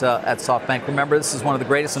at SoftBank. Remember, this is one of the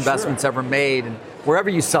greatest investments ever made, and wherever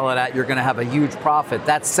you sell it at, you're going to have a huge profit.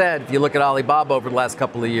 That said, if you look at Alibaba over the last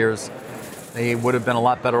couple of years, they would have been a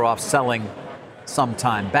lot better off selling some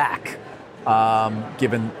time back,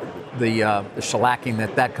 given the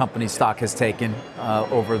shellacking that company's stock has taken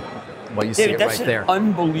over. Well, you see it right there. That's an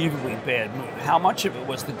unbelievably bad move. How much of it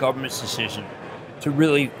was the government's decision to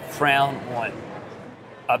really frown on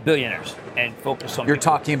billionaires and focus on? You're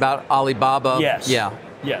talking about Alibaba? Yes. Yeah.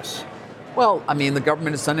 Yes. Well, I mean, the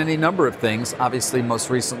government has done any number of things. Obviously, most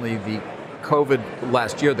recently, the COVID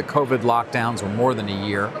lockdowns were more than a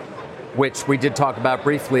year, which we did talk about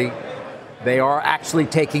briefly. They are actually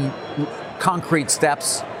taking concrete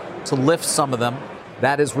steps to lift some of them.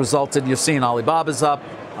 That has resulted, you're seeing Alibaba's up.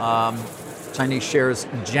 Chinese shares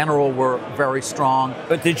in general were very strong.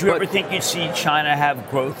 But did you ever think you'd see China have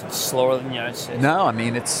growth slower than the United States? No, I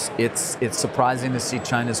mean, it's surprising to see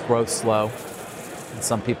China's growth slow. And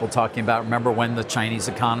some people talking about, remember when the Chinese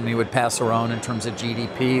economy would pass our own in terms of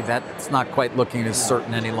GDP? That's not quite looking as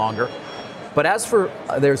certain any longer. But as for,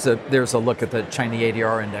 there's a look at the China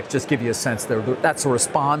ADR index, just give you a sense there. That's a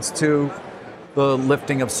response to the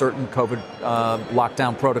lifting of certain COVID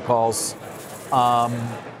lockdown protocols.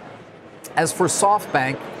 As for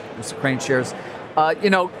SoftBank, Mr. Crane shares,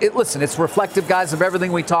 listen, it's reflective, guys, of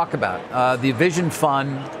everything we talk about. The Vision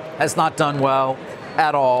Fund has not done well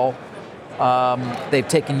at all. They've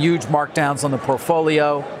taken huge markdowns on the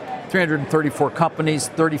portfolio, 334 companies,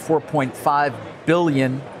 34.5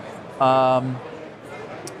 billion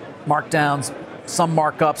markdowns, some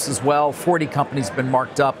markups as well. 40 companies have been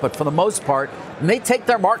marked up, but for the most part, when they take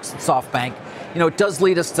their marks at SoftBank, it does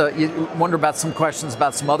lead us to wonder about some questions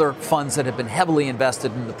about some other funds that have been heavily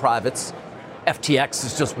invested in the privates. FTX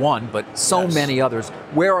is just one, but so many others.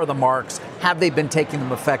 Where are the marks? Have they been taking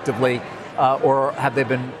them effectively, or have they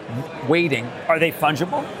been waiting? Are they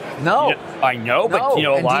fungible? No. I know, but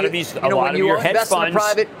a lot of your hedge funds.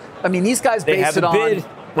 Private, I mean, these guys base it on. They have a bid.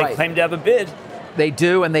 They claim to have a bid. They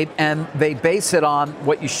do, and they base it on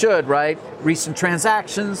what you should, right? Recent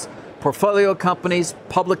transactions, portfolio companies,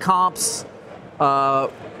 public comps. A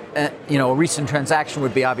recent transaction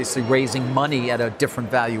would be obviously raising money at a different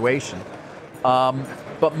valuation.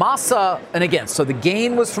 But Masa, and again, so the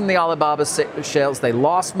gain was from the Alibaba sales. They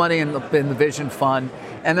lost money in the Vision Fund.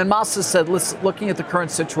 And then Masa said, looking at the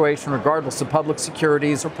current situation, regardless of public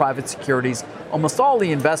securities or private securities, almost all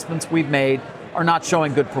the investments we've made are not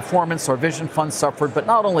showing good performance. Our Vision Fund suffered, but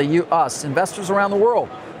not only us, investors around the world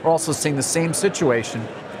are also seeing the same situation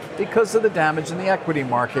because of the damage in the equity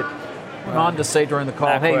market. Went on to say during the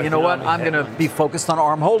call, hey, you know what? I'm going to be focused on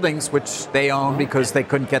ARM Holdings, which they own because they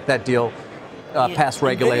couldn't get that deal past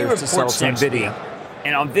regulators to sell to NVIDIA.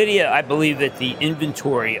 And on NVIDIA, I believe that the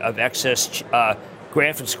inventory of excess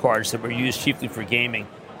graphics cards that were used chiefly for gaming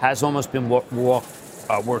has almost been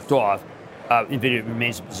worked off. NVIDIA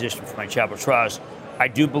remains in position for my Chapel Trust. I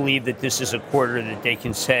do believe that this is a quarter that they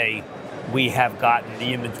can say we have gotten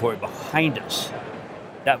the inventory behind us.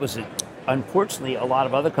 That was it. Unfortunately, a lot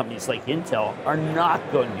of other companies like Intel are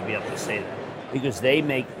not going to be able to say that because they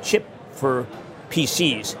make chip for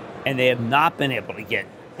PCs and they have not been able to get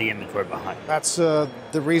the inventory behind. That's the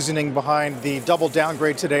reasoning behind the double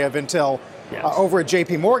downgrade today of Intel over at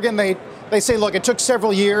JP Morgan. They say, look, it took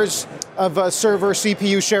several years of server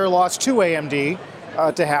CPU share loss to AMD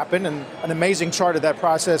to happen, and an amazing chart of that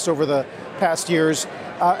process over the past years.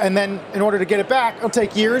 And then in order to get it back, it'll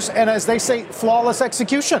take years. And as they say, flawless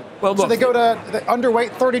execution. Well, look, so they go to the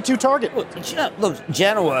underweight 32 target. Look,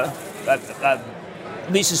 Genoa,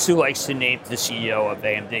 Lisa Su likes to name, the CEO of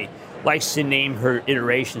AMD, likes to name her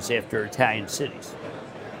iterations after Italian cities.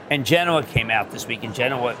 And Genoa came out this week, and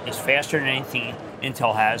Genoa is faster than anything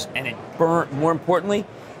Intel has, and more importantly,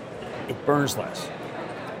 it burns less.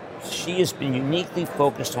 She has been uniquely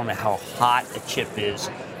focused on how hot a chip is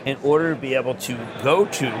in order to be able to go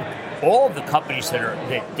to all of the companies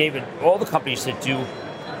all the companies that do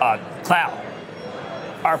cloud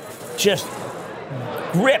are just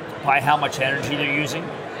gripped by how much energy they're using.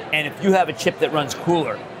 And if you have a chip that runs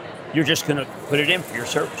cooler, you're just going to put it in for your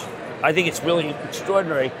servers. I think it's really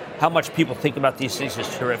extraordinary how much people think about these things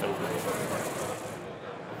as terrific.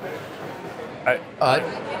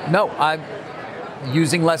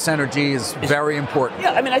 Using less energy is very important.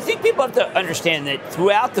 Yeah, I mean, I think people have to understand that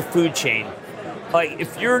throughout the food chain, like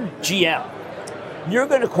if you're GM, you're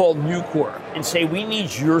going to call Nucor and say, we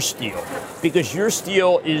need your steel because your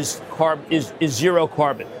steel is zero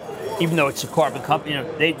carbon, even though it's a carbon company. You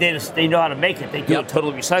know, they know how to make it. They do it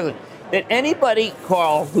totally recycling. That anybody,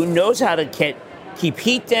 Carl, who knows how to keep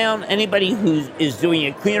heat down, anybody who is doing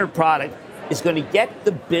a cleaner product is going to get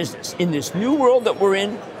the business. In this new world that we're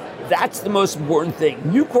in, that's the most important thing.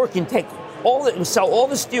 Nucor can take and sell all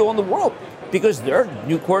the steel in the world because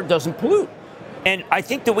Nucor doesn't pollute. And I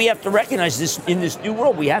think that we have to recognize this in this new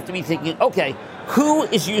world. We have to be thinking, okay, who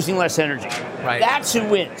is using less energy? Right. That's who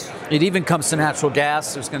wins. It even comes to natural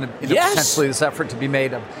gas. There's going to be potentially this effort to be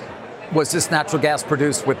made of, was this natural gas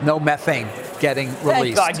produced with no methane getting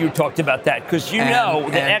released? Thank God you talked about that, because know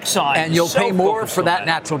that Exxon and you'll pay more for that that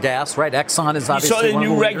natural gas, right? Exxon is obviously you saw the one of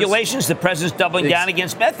new leaders. regulations. The president's doubling down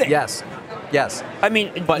against methane. Yes. I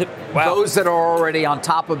mean, but those that are already on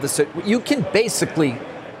top of the, you can basically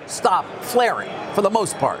stop flaring for the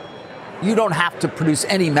most part. You don't have to produce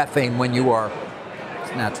any methane when you are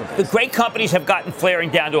natural gas. The great companies have gotten flaring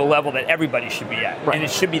down to a level that everybody should be at. Right. And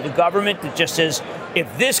it should be the government that just says,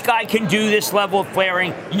 if this guy can do this level of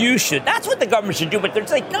flaring, you should. That's what the government should do, but they're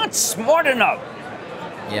like not smart enough.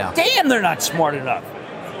 Yeah. Damn, they're not smart enough.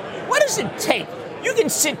 What does it take? You can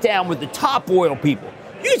sit down with the top oil people.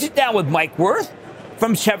 You can sit down with Mike Wirth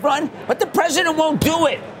from Chevron, but the president won't do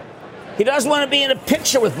it. He doesn't want to be in a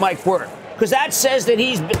picture with Mike Wirth because that says that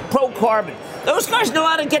he's pro-carbon. Those guys know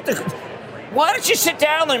how to get the... Why don't you sit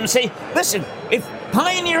down with him and say, listen, if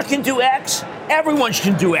Pioneer can do X, everyone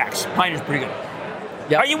can do X. Pioneer's pretty good.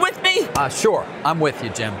 Yep. Are you with me? Sure. I'm with you,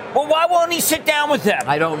 Jim. Well, why won't he sit down with them?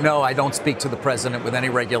 I don't know. I don't speak to the president with any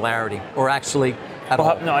regularity, or actually at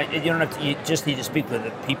all. No, you don't have to. You just need to speak with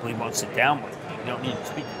the people he won't sit down with. You don't need to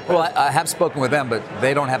speak to the Well, I have spoken with them, but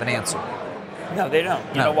they don't have an answer. No, they don't.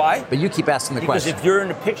 You know why? But you keep asking the question. Because if you're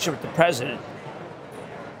in a picture with the president,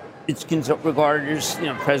 it's regarded as,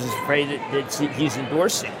 the president's afraid that he's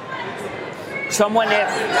endorsing.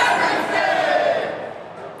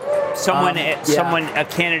 A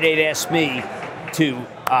candidate asked me to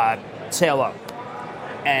sail up,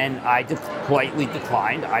 and I politely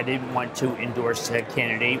declined. I didn't want to endorse a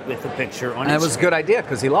candidate with a picture on. And it was a good idea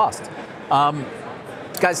because he lost.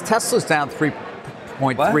 Guys, Tesla's down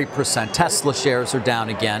 3.3%. Tesla shares are down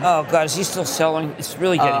again. Oh God, is he still selling? It's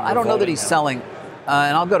really getting. I don't know that he's selling.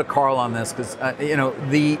 And I'll go to Carl on this because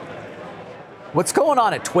what's going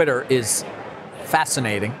on at Twitter is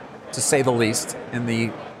fascinating, to say the least. In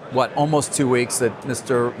the almost 2 weeks that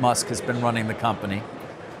Mr. Musk has been running the company,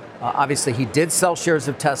 obviously he did sell shares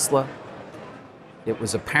of Tesla. It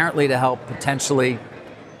was apparently to help potentially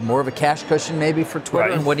more of a cash cushion maybe for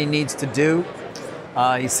Twitter and what he needs to do.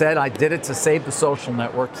 He said, I did it to save the social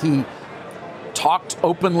network. He talked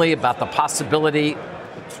openly about the possibility,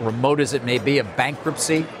 as remote as it may be, of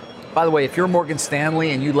bankruptcy. By the way, if you're Morgan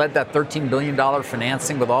Stanley and you led that $13 billion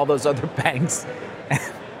financing with all those other banks,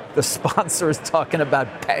 the sponsor is talking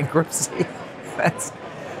about bankruptcy, that's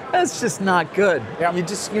just not good. Yep.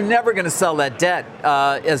 You're never going to sell that debt,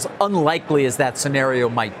 as unlikely as that scenario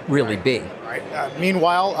might really be. Right.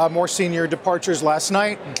 Meanwhile, more senior departures last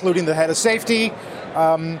night, including the head of safety,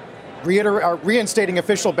 reinstating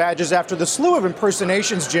official badges after the slew of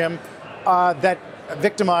impersonations, Jim, that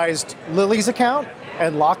victimized Lilly's account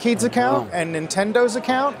and Lockheed's account and Nintendo's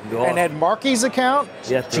account and Ed Markey's account.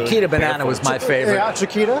 Chiquita Banana was my favorite. Yeah,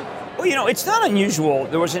 Chiquita. Well, it's not unusual.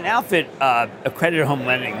 There was an outfit, Accredited Home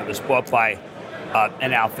Lending, that was bought by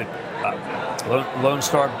an outfit, Lone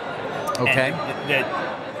Star. Okay.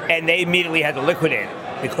 And they immediately had to liquidate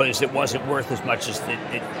it because it wasn't worth as much as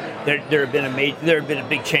there had been a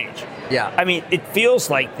big change. Yeah. I mean, it feels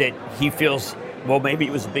like that he feels, well, maybe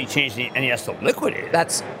it was a big change and he has to liquidate it.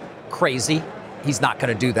 That's crazy. He's not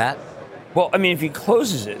going to do that. Well, I mean, if he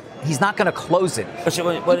closes it. He's not going to close it. He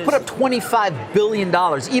put up $25 billion.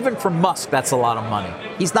 Even for Musk, that's a lot of money.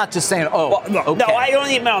 He's not just saying, okay. No, I don't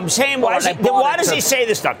even know. I'm saying, why does he say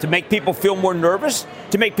this stuff? To make people feel more nervous?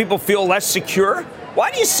 To make people feel less secure?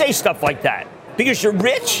 Why do you say stuff like that? Because you're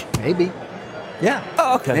rich? Maybe. Yeah.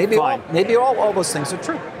 Oh, okay. Maybe fine. all those things are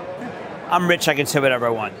true. I'm rich. I can say whatever I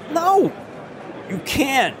want. No, you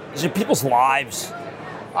can't. These are people's lives.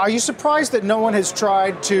 Are you surprised that no one has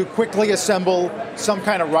tried to quickly assemble some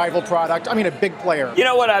kind of rival product? I mean, a big player. You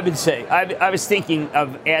know what I would say? I was thinking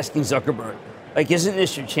of asking Zuckerberg, like, isn't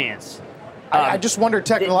this your chance? I just wonder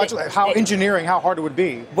technologically, how hard it would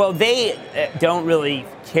be. Well, they don't really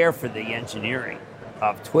care for the engineering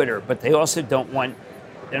of Twitter, but they also don't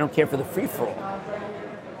care for the free-for-all.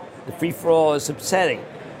 The free-for-all is upsetting.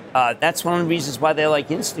 That's one of the reasons why they like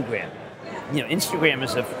Instagram. Instagram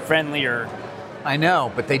is a friendlier... I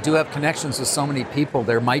know, but they do have connections with so many people.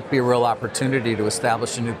 There might be a real opportunity to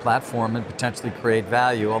establish a new platform and potentially create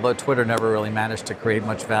value, although Twitter never really managed to create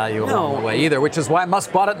much value along the way either, which is why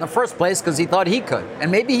Musk bought it in the first place, because he thought he could. And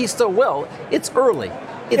maybe he still will. It's early.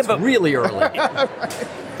 It's really early.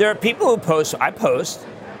 There are people who post. I post.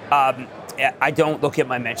 I don't look at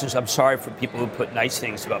my mentions. I'm sorry for people who put nice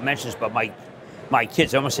things about mentions, but my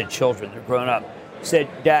kids, I almost said children, they're grown up, said,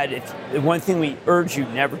 Dad, the one thing we urge you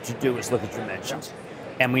never to do is look at your mentions.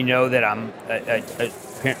 And we know that I'm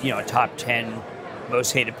a top 10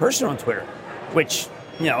 most hated person on Twitter, which,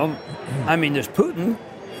 I mean, there's Putin.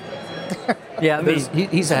 Yeah,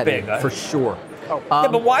 he's ahead big, for sure.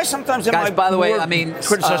 But why sometimes am guys, I by the way,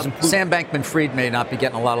 criticizing Putin? Sam Bankman-Fried may not be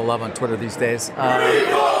getting a lot of love on Twitter these days.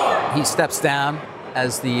 He steps down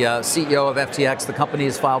as the CEO of FTX. The company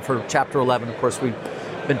has filed for Chapter 11. Of course, we've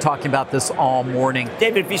been talking about this all morning.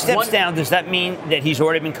 David, if he steps down, does that mean that he's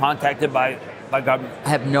already been contacted by government? I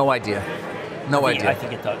have no idea. I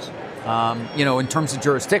think it does. In terms of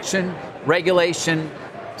jurisdiction, regulation,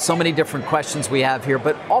 so many different questions we have here,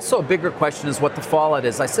 but also a bigger question is what the fallout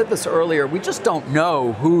is. I said this earlier, we just don't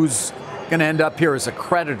know who's going to end up here as a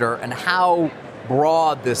creditor and how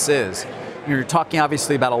broad this is. You're talking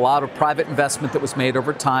obviously about a lot of private investment that was made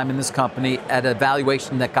over time in this company at a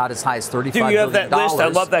valuation that got as high as $35 billion. Do you have that list? I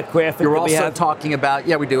love that graphic. You're also talking about,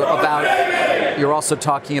 we do, you're also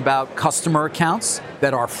talking about customer accounts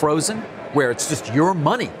that are frozen, where it's just your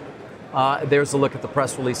money. There's a look at the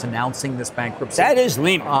press release announcing this bankruptcy. That is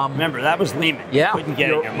Lehman. Remember, that was Lehman. Yeah. You couldn't get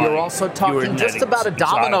your money. You're also talking just about a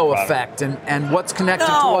domino effect and what's connected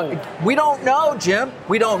to what. We don't know, Jim.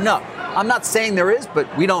 We don't know. I'm not saying there is,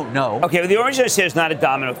 but we don't know. Okay, well, the only reason I say it's not a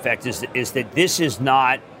domino effect is that this is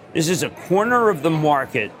a corner of the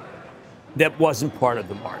market that wasn't part of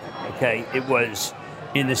the market, okay? It was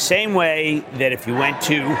in the same way that if you went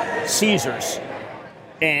to Caesars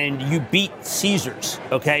and you beat Caesars,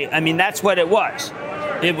 okay? I mean, that's what it was.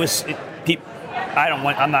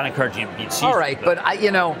 I'm not encouraging you to beat Caesars. All right, but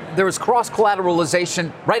there was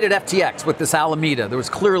cross-collateralization right at FTX with this Alameda. There was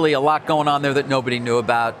clearly a lot going on there that nobody knew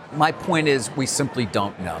about. My point is we simply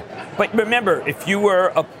don't know. But remember, if you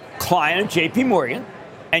were a client of JP Morgan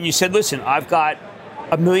and you said, listen, I've got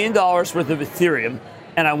 $1 million worth of Ethereum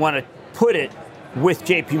and I want to put it with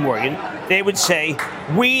JP Morgan, they would say,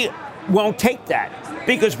 we won't take that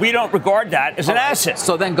because we don't regard that as an asset.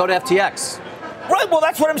 So then go to FTX. Right, well,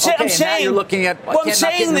 that's what I'm saying. Okay, I'm saying now you're looking at I'm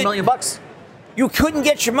saying $1 million. You couldn't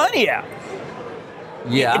get your money out.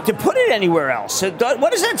 Yeah. To put it anywhere else. What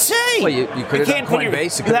does that say? Well, you could have done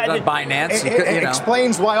Coinbase, you could have done Binance. It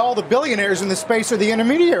explains why all the billionaires in the space are the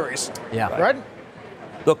intermediaries. Yeah. Right?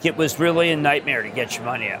 Look, it was really a nightmare to get your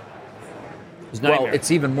money out. Well,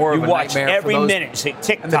 it's even more of a nightmare every for those. Minute. Say,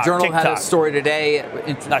 TikTok, and the Journal TikTok. had a story today.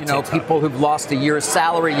 People who've lost a year's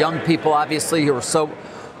salary, young people, obviously, who are so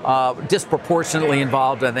disproportionately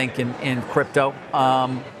involved, I think, in crypto.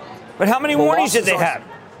 But how many warnings did they have?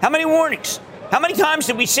 How many warnings? How many times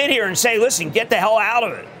did we sit here and say, listen, get the hell out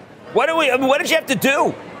of it? What did you have to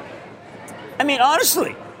do? I mean,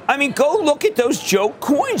 honestly, go look at those joke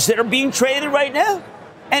coins that are being traded right now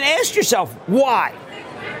and ask yourself, why?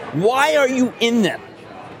 Why are you in them?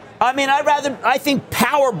 I think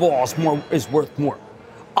Powerball is worth more.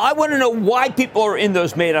 I want to know why people are in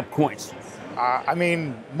those made-up coins.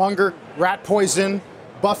 Munger, rat poison,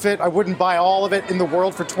 Buffett, I wouldn't buy all of it in the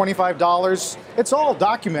world for $25. It's all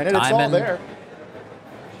documented. It's all there.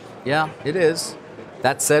 Yeah, it is.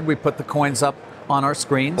 That said, we put the coins up on our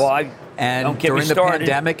screens. Well, during the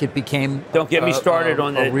pandemic, it became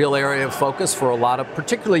a real area of focus for a lot of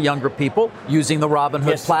particularly younger people using the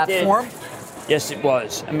Robinhood platform. Yes, it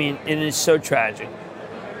was. It is so tragic.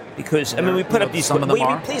 Because, we put up these...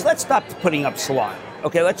 Please, let's stop putting up Solana.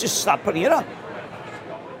 Okay, let's just stop putting it up.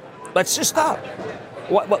 Let's just stop.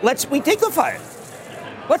 We dignify it.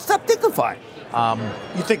 Let's stop dignifying.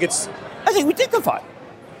 You think it's... I think we dignify.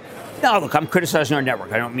 No, look, I'm criticizing our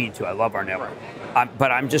network. I don't mean to. I love our network.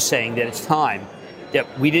 But I'm just saying that it's time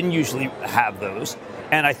that we didn't usually have those.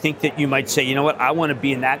 And I think that you might say, you know what, I want to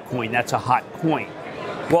be in that coin. That's a hot coin.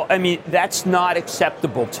 Well, I mean, that's not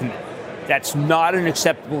acceptable to me. That's not an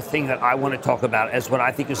acceptable thing that I want to talk about as what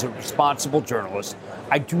I think is a responsible journalist.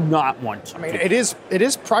 I do not want to. I mean, it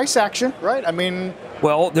is price action, right? I mean,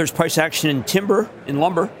 well, there's price action in timber, in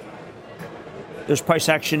lumber. There's price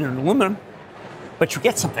action in aluminum. But you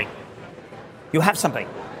get something. You have something.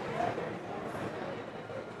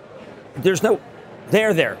 There's no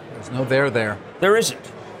there there. There's no there there. There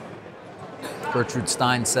isn't. Gertrude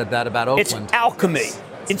Stein said that about Oakland. It's alchemy.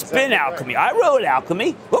 It's been alchemy. I wrote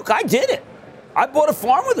alchemy. Look, I did it. I bought a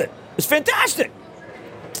farm with it. It's fantastic.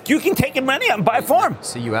 You can take your money out and buy a farm.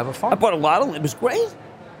 So you have a farm. I bought a lot of it. It was great.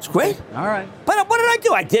 It's great. All right. But what did I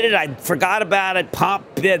do? I did it. I forgot about it.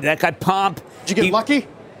 Pomp. That guy Pomp. Did you get lucky?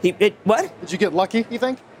 What? Did you get lucky, you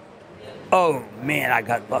think? Oh, man, I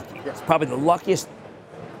got lucky. It's probably the luckiest.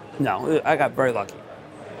 No, I got very lucky.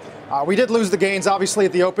 We did lose the gains, obviously,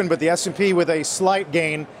 at the open, but the S&P with a slight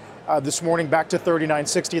gain this morning, back to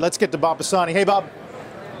 3960. Let's get to Bob Pisani. Hey, Bob.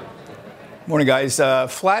 Morning, guys.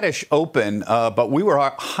 Flattish open, but we were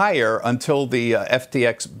higher until the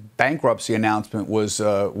FTX bankruptcy announcement was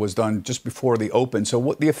done just before the open. So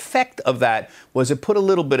what the effect of that was, it put a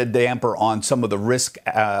little bit of damper on some of the risk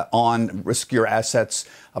on riskier assets,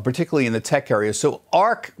 particularly in the tech area. So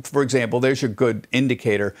ARK, for example, there's your good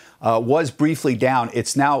indicator, was briefly down.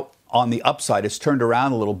 It's now on the upside. It's turned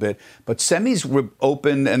around a little bit, but semis were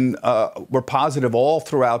open and were positive all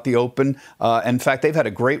throughout the open. In fact, they've had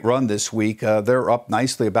a great run this week. They're up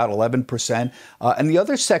nicely, about 11%. And the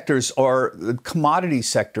other sectors are commodity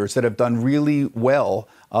sectors that have done really well.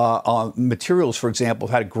 Materials, for example,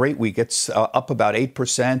 had a great week. It's up about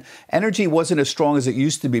 8%. Energy wasn't as strong as it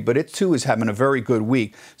used to be, but it too is having a very good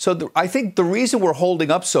week. So I think the reason we're holding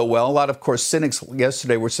up so well, a lot of course, cynics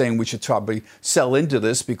yesterday were saying we should probably sell into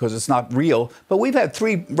this because it's not real. But we've had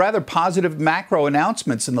 3 rather positive macro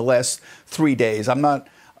announcements in the last 3 days. I'm not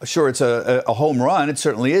sure it's a home run. It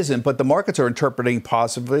certainly isn't. But the markets are interpreting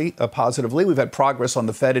positively. We've had progress on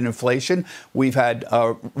the Fed and inflation. We've had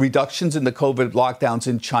reductions in the COVID lockdowns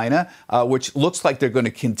in China, which looks like they're going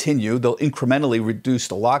to continue. They'll incrementally reduce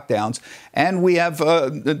the lockdowns. And we have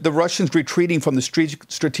the Russians retreating from the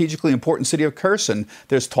strategically important city of Kherson.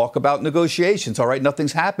 There's talk about negotiations. All right,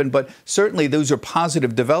 nothing's happened. But certainly those are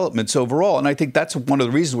positive developments overall. And I think that's one of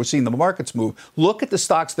the reasons we're seeing the markets move. Look at the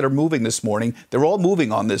stocks that are moving this morning. They're all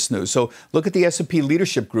moving on this news. So look at the S&P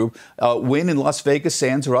Leadership Group. Wynn in Las Vegas,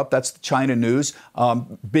 Sands are up. That's the China news.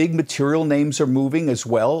 Big material names are moving as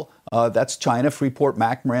well. That's China.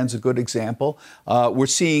 Freeport-McMoran's a good example. We're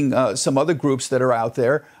seeing some other groups that are out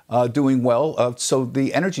there doing well. So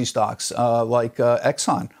the energy stocks like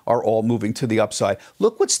Exxon are all moving to the upside.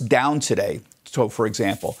 Look what's down today. So, for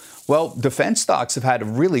example, well, defense stocks have had a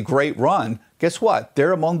really great run. Guess what?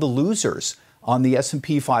 They're among the losers on the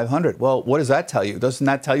S&P 500. Well, what does that tell you? Doesn't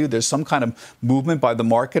that tell you there's some kind of movement by the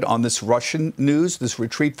market on this Russian news, this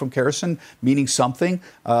retreat from Kherson, meaning something?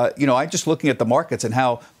 I'm just looking at the markets and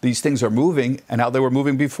how these things are moving and how they were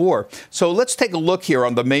moving before. So let's take a look here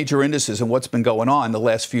on the major indices and what's been going on the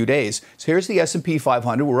last few days. So here's the S&P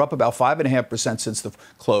 500. We're up about 5.5% since the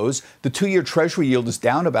close. The 2-year Treasury yield is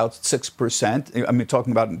down about 6%. I mean,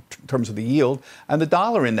 talking about in terms of the yield. And the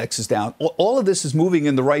dollar index is down. All of this is moving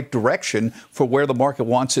in the right direction for where the market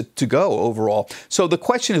wants it to go overall. So the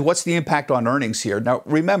question is, what's the impact on earnings here? Now,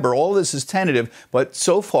 remember, all of this is tentative, but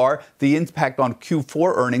so far, the impact on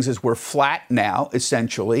Q4 earnings is we're flat now,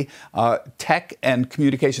 essentially. Tech and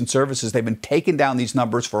communication services, they've been taking down these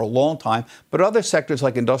numbers for a long time, but other sectors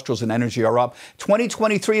like industrials and energy are up.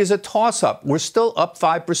 2023 is a toss-up. We're still up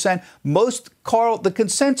 5%. Carl, the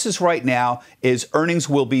consensus right now is earnings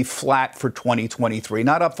will be flat for 2023,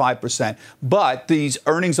 not up 5%. But these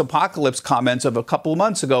earnings apocalypse comments of a couple of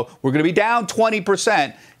months ago, we're going to be down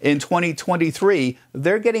 20% in 2023.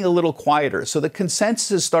 They're getting a little quieter. So the consensus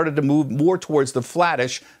has started to move more towards the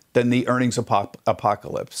flattish than the earnings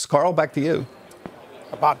apocalypse. Carl, back to you.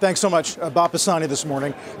 Bob, thanks so much. Bob Pisani this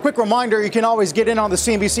morning. Quick reminder, you can always get in on the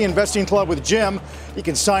CNBC Investing Club with Jim. You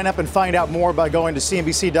can sign up and find out more by going to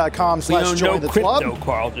cnbc.com/join the club. No crypto,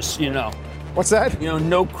 Carl, just so you know. What's that?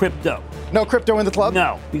 No crypto. No crypto in the club?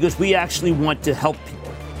 No, because we actually want to help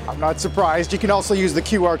people. I'm not surprised. You can also use the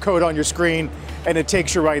QR code on your screen, and it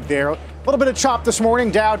takes you right there. A little bit of chop this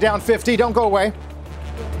morning. Dow down 50. Don't go away.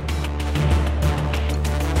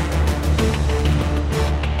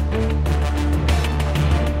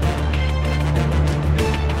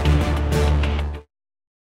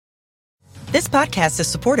 This podcast is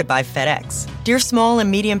supported by FedEx. Dear small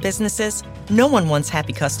and medium businesses, no one wants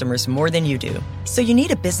happy customers more than you do. So you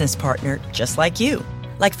need a business partner just like you.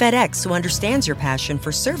 Like FedEx, who understands your passion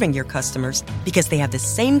for serving your customers because they have the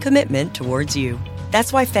same commitment towards you.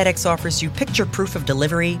 That's why FedEx offers you picture proof of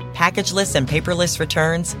delivery, packageless and paperless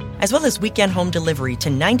returns, as well as weekend home delivery to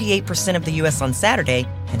 98% of the U.S. on Saturday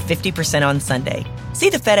and 50% on Sunday. See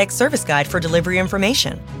the FedEx service guide for delivery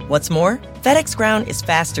information. What's more, FedEx Ground is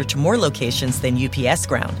faster to more locations than UPS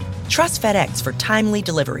Ground. Trust FedEx for timely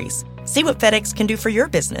deliveries. See what FedEx can do for your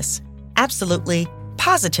business. Absolutely,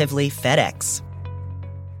 positively FedEx.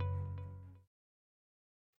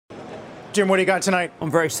 Jim, what do you got tonight? I'm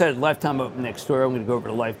very excited. Lifetime up next door. I'm going to go over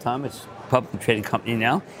to Lifetime. It's a publicly traded company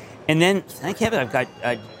now. And then, thank heaven, I've got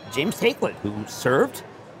James Takelett, who served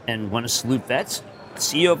and want to salute vets.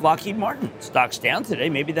 CEO of Lockheed Martin. Stock's down today.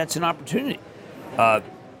 Maybe that's an opportunity. But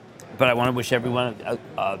I want to wish everyone,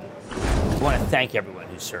 I want to thank everyone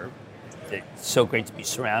who served. It's so great to be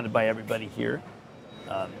surrounded by everybody here,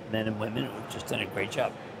 men and women who have just done a great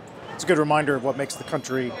job. It's a good reminder of what makes the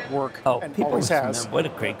country work, and people always has. What a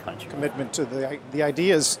great country. Commitment to the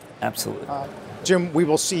ideas. Absolutely. Jim, we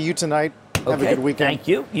will see you tonight. Have a good weekend. Thank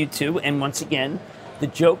you. You too. And once again, the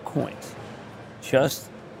joke coins. This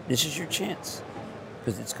is your chance,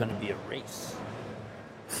 because it's going to be a race.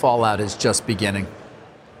 Fallout is just beginning.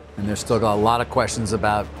 And there's still got a lot of questions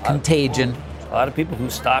about contagion. A lot of people who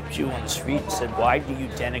stopped you on the street and said, why do you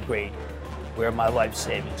denigrate where my life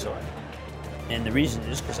savings are? And the reason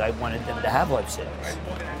is because I wanted them to have life savings.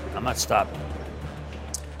 I'm not stopping.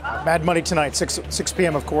 Mad Money tonight, 6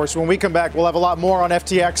 p.m., of course. When we come back, we'll have a lot more on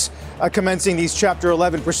FTX commencing these Chapter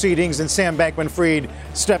 11 proceedings and Sam Bankman-Fried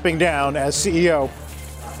stepping down as CEO.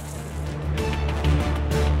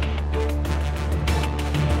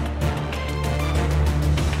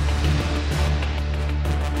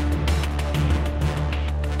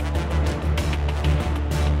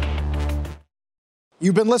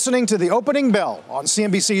 You've been listening to The Opening Bell on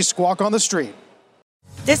CNBC's Squawk on the Street.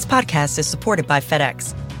 This podcast is supported by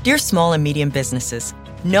FedEx. Dear small and medium businesses,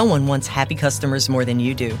 no one wants happy customers more than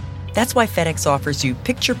you do. That's why FedEx offers you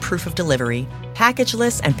picture proof of delivery,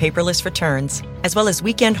 packageless and paperless returns, as well as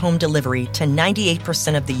weekend home delivery to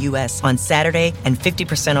 98% of the U.S. on Saturday and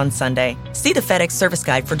 50% on Sunday. See the FedEx service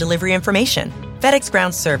guide for delivery information. FedEx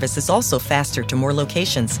Ground service is also faster to more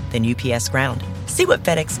locations than UPS Ground. See what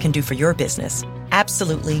FedEx can do for your business.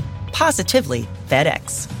 Absolutely, positively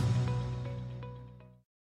FedEx.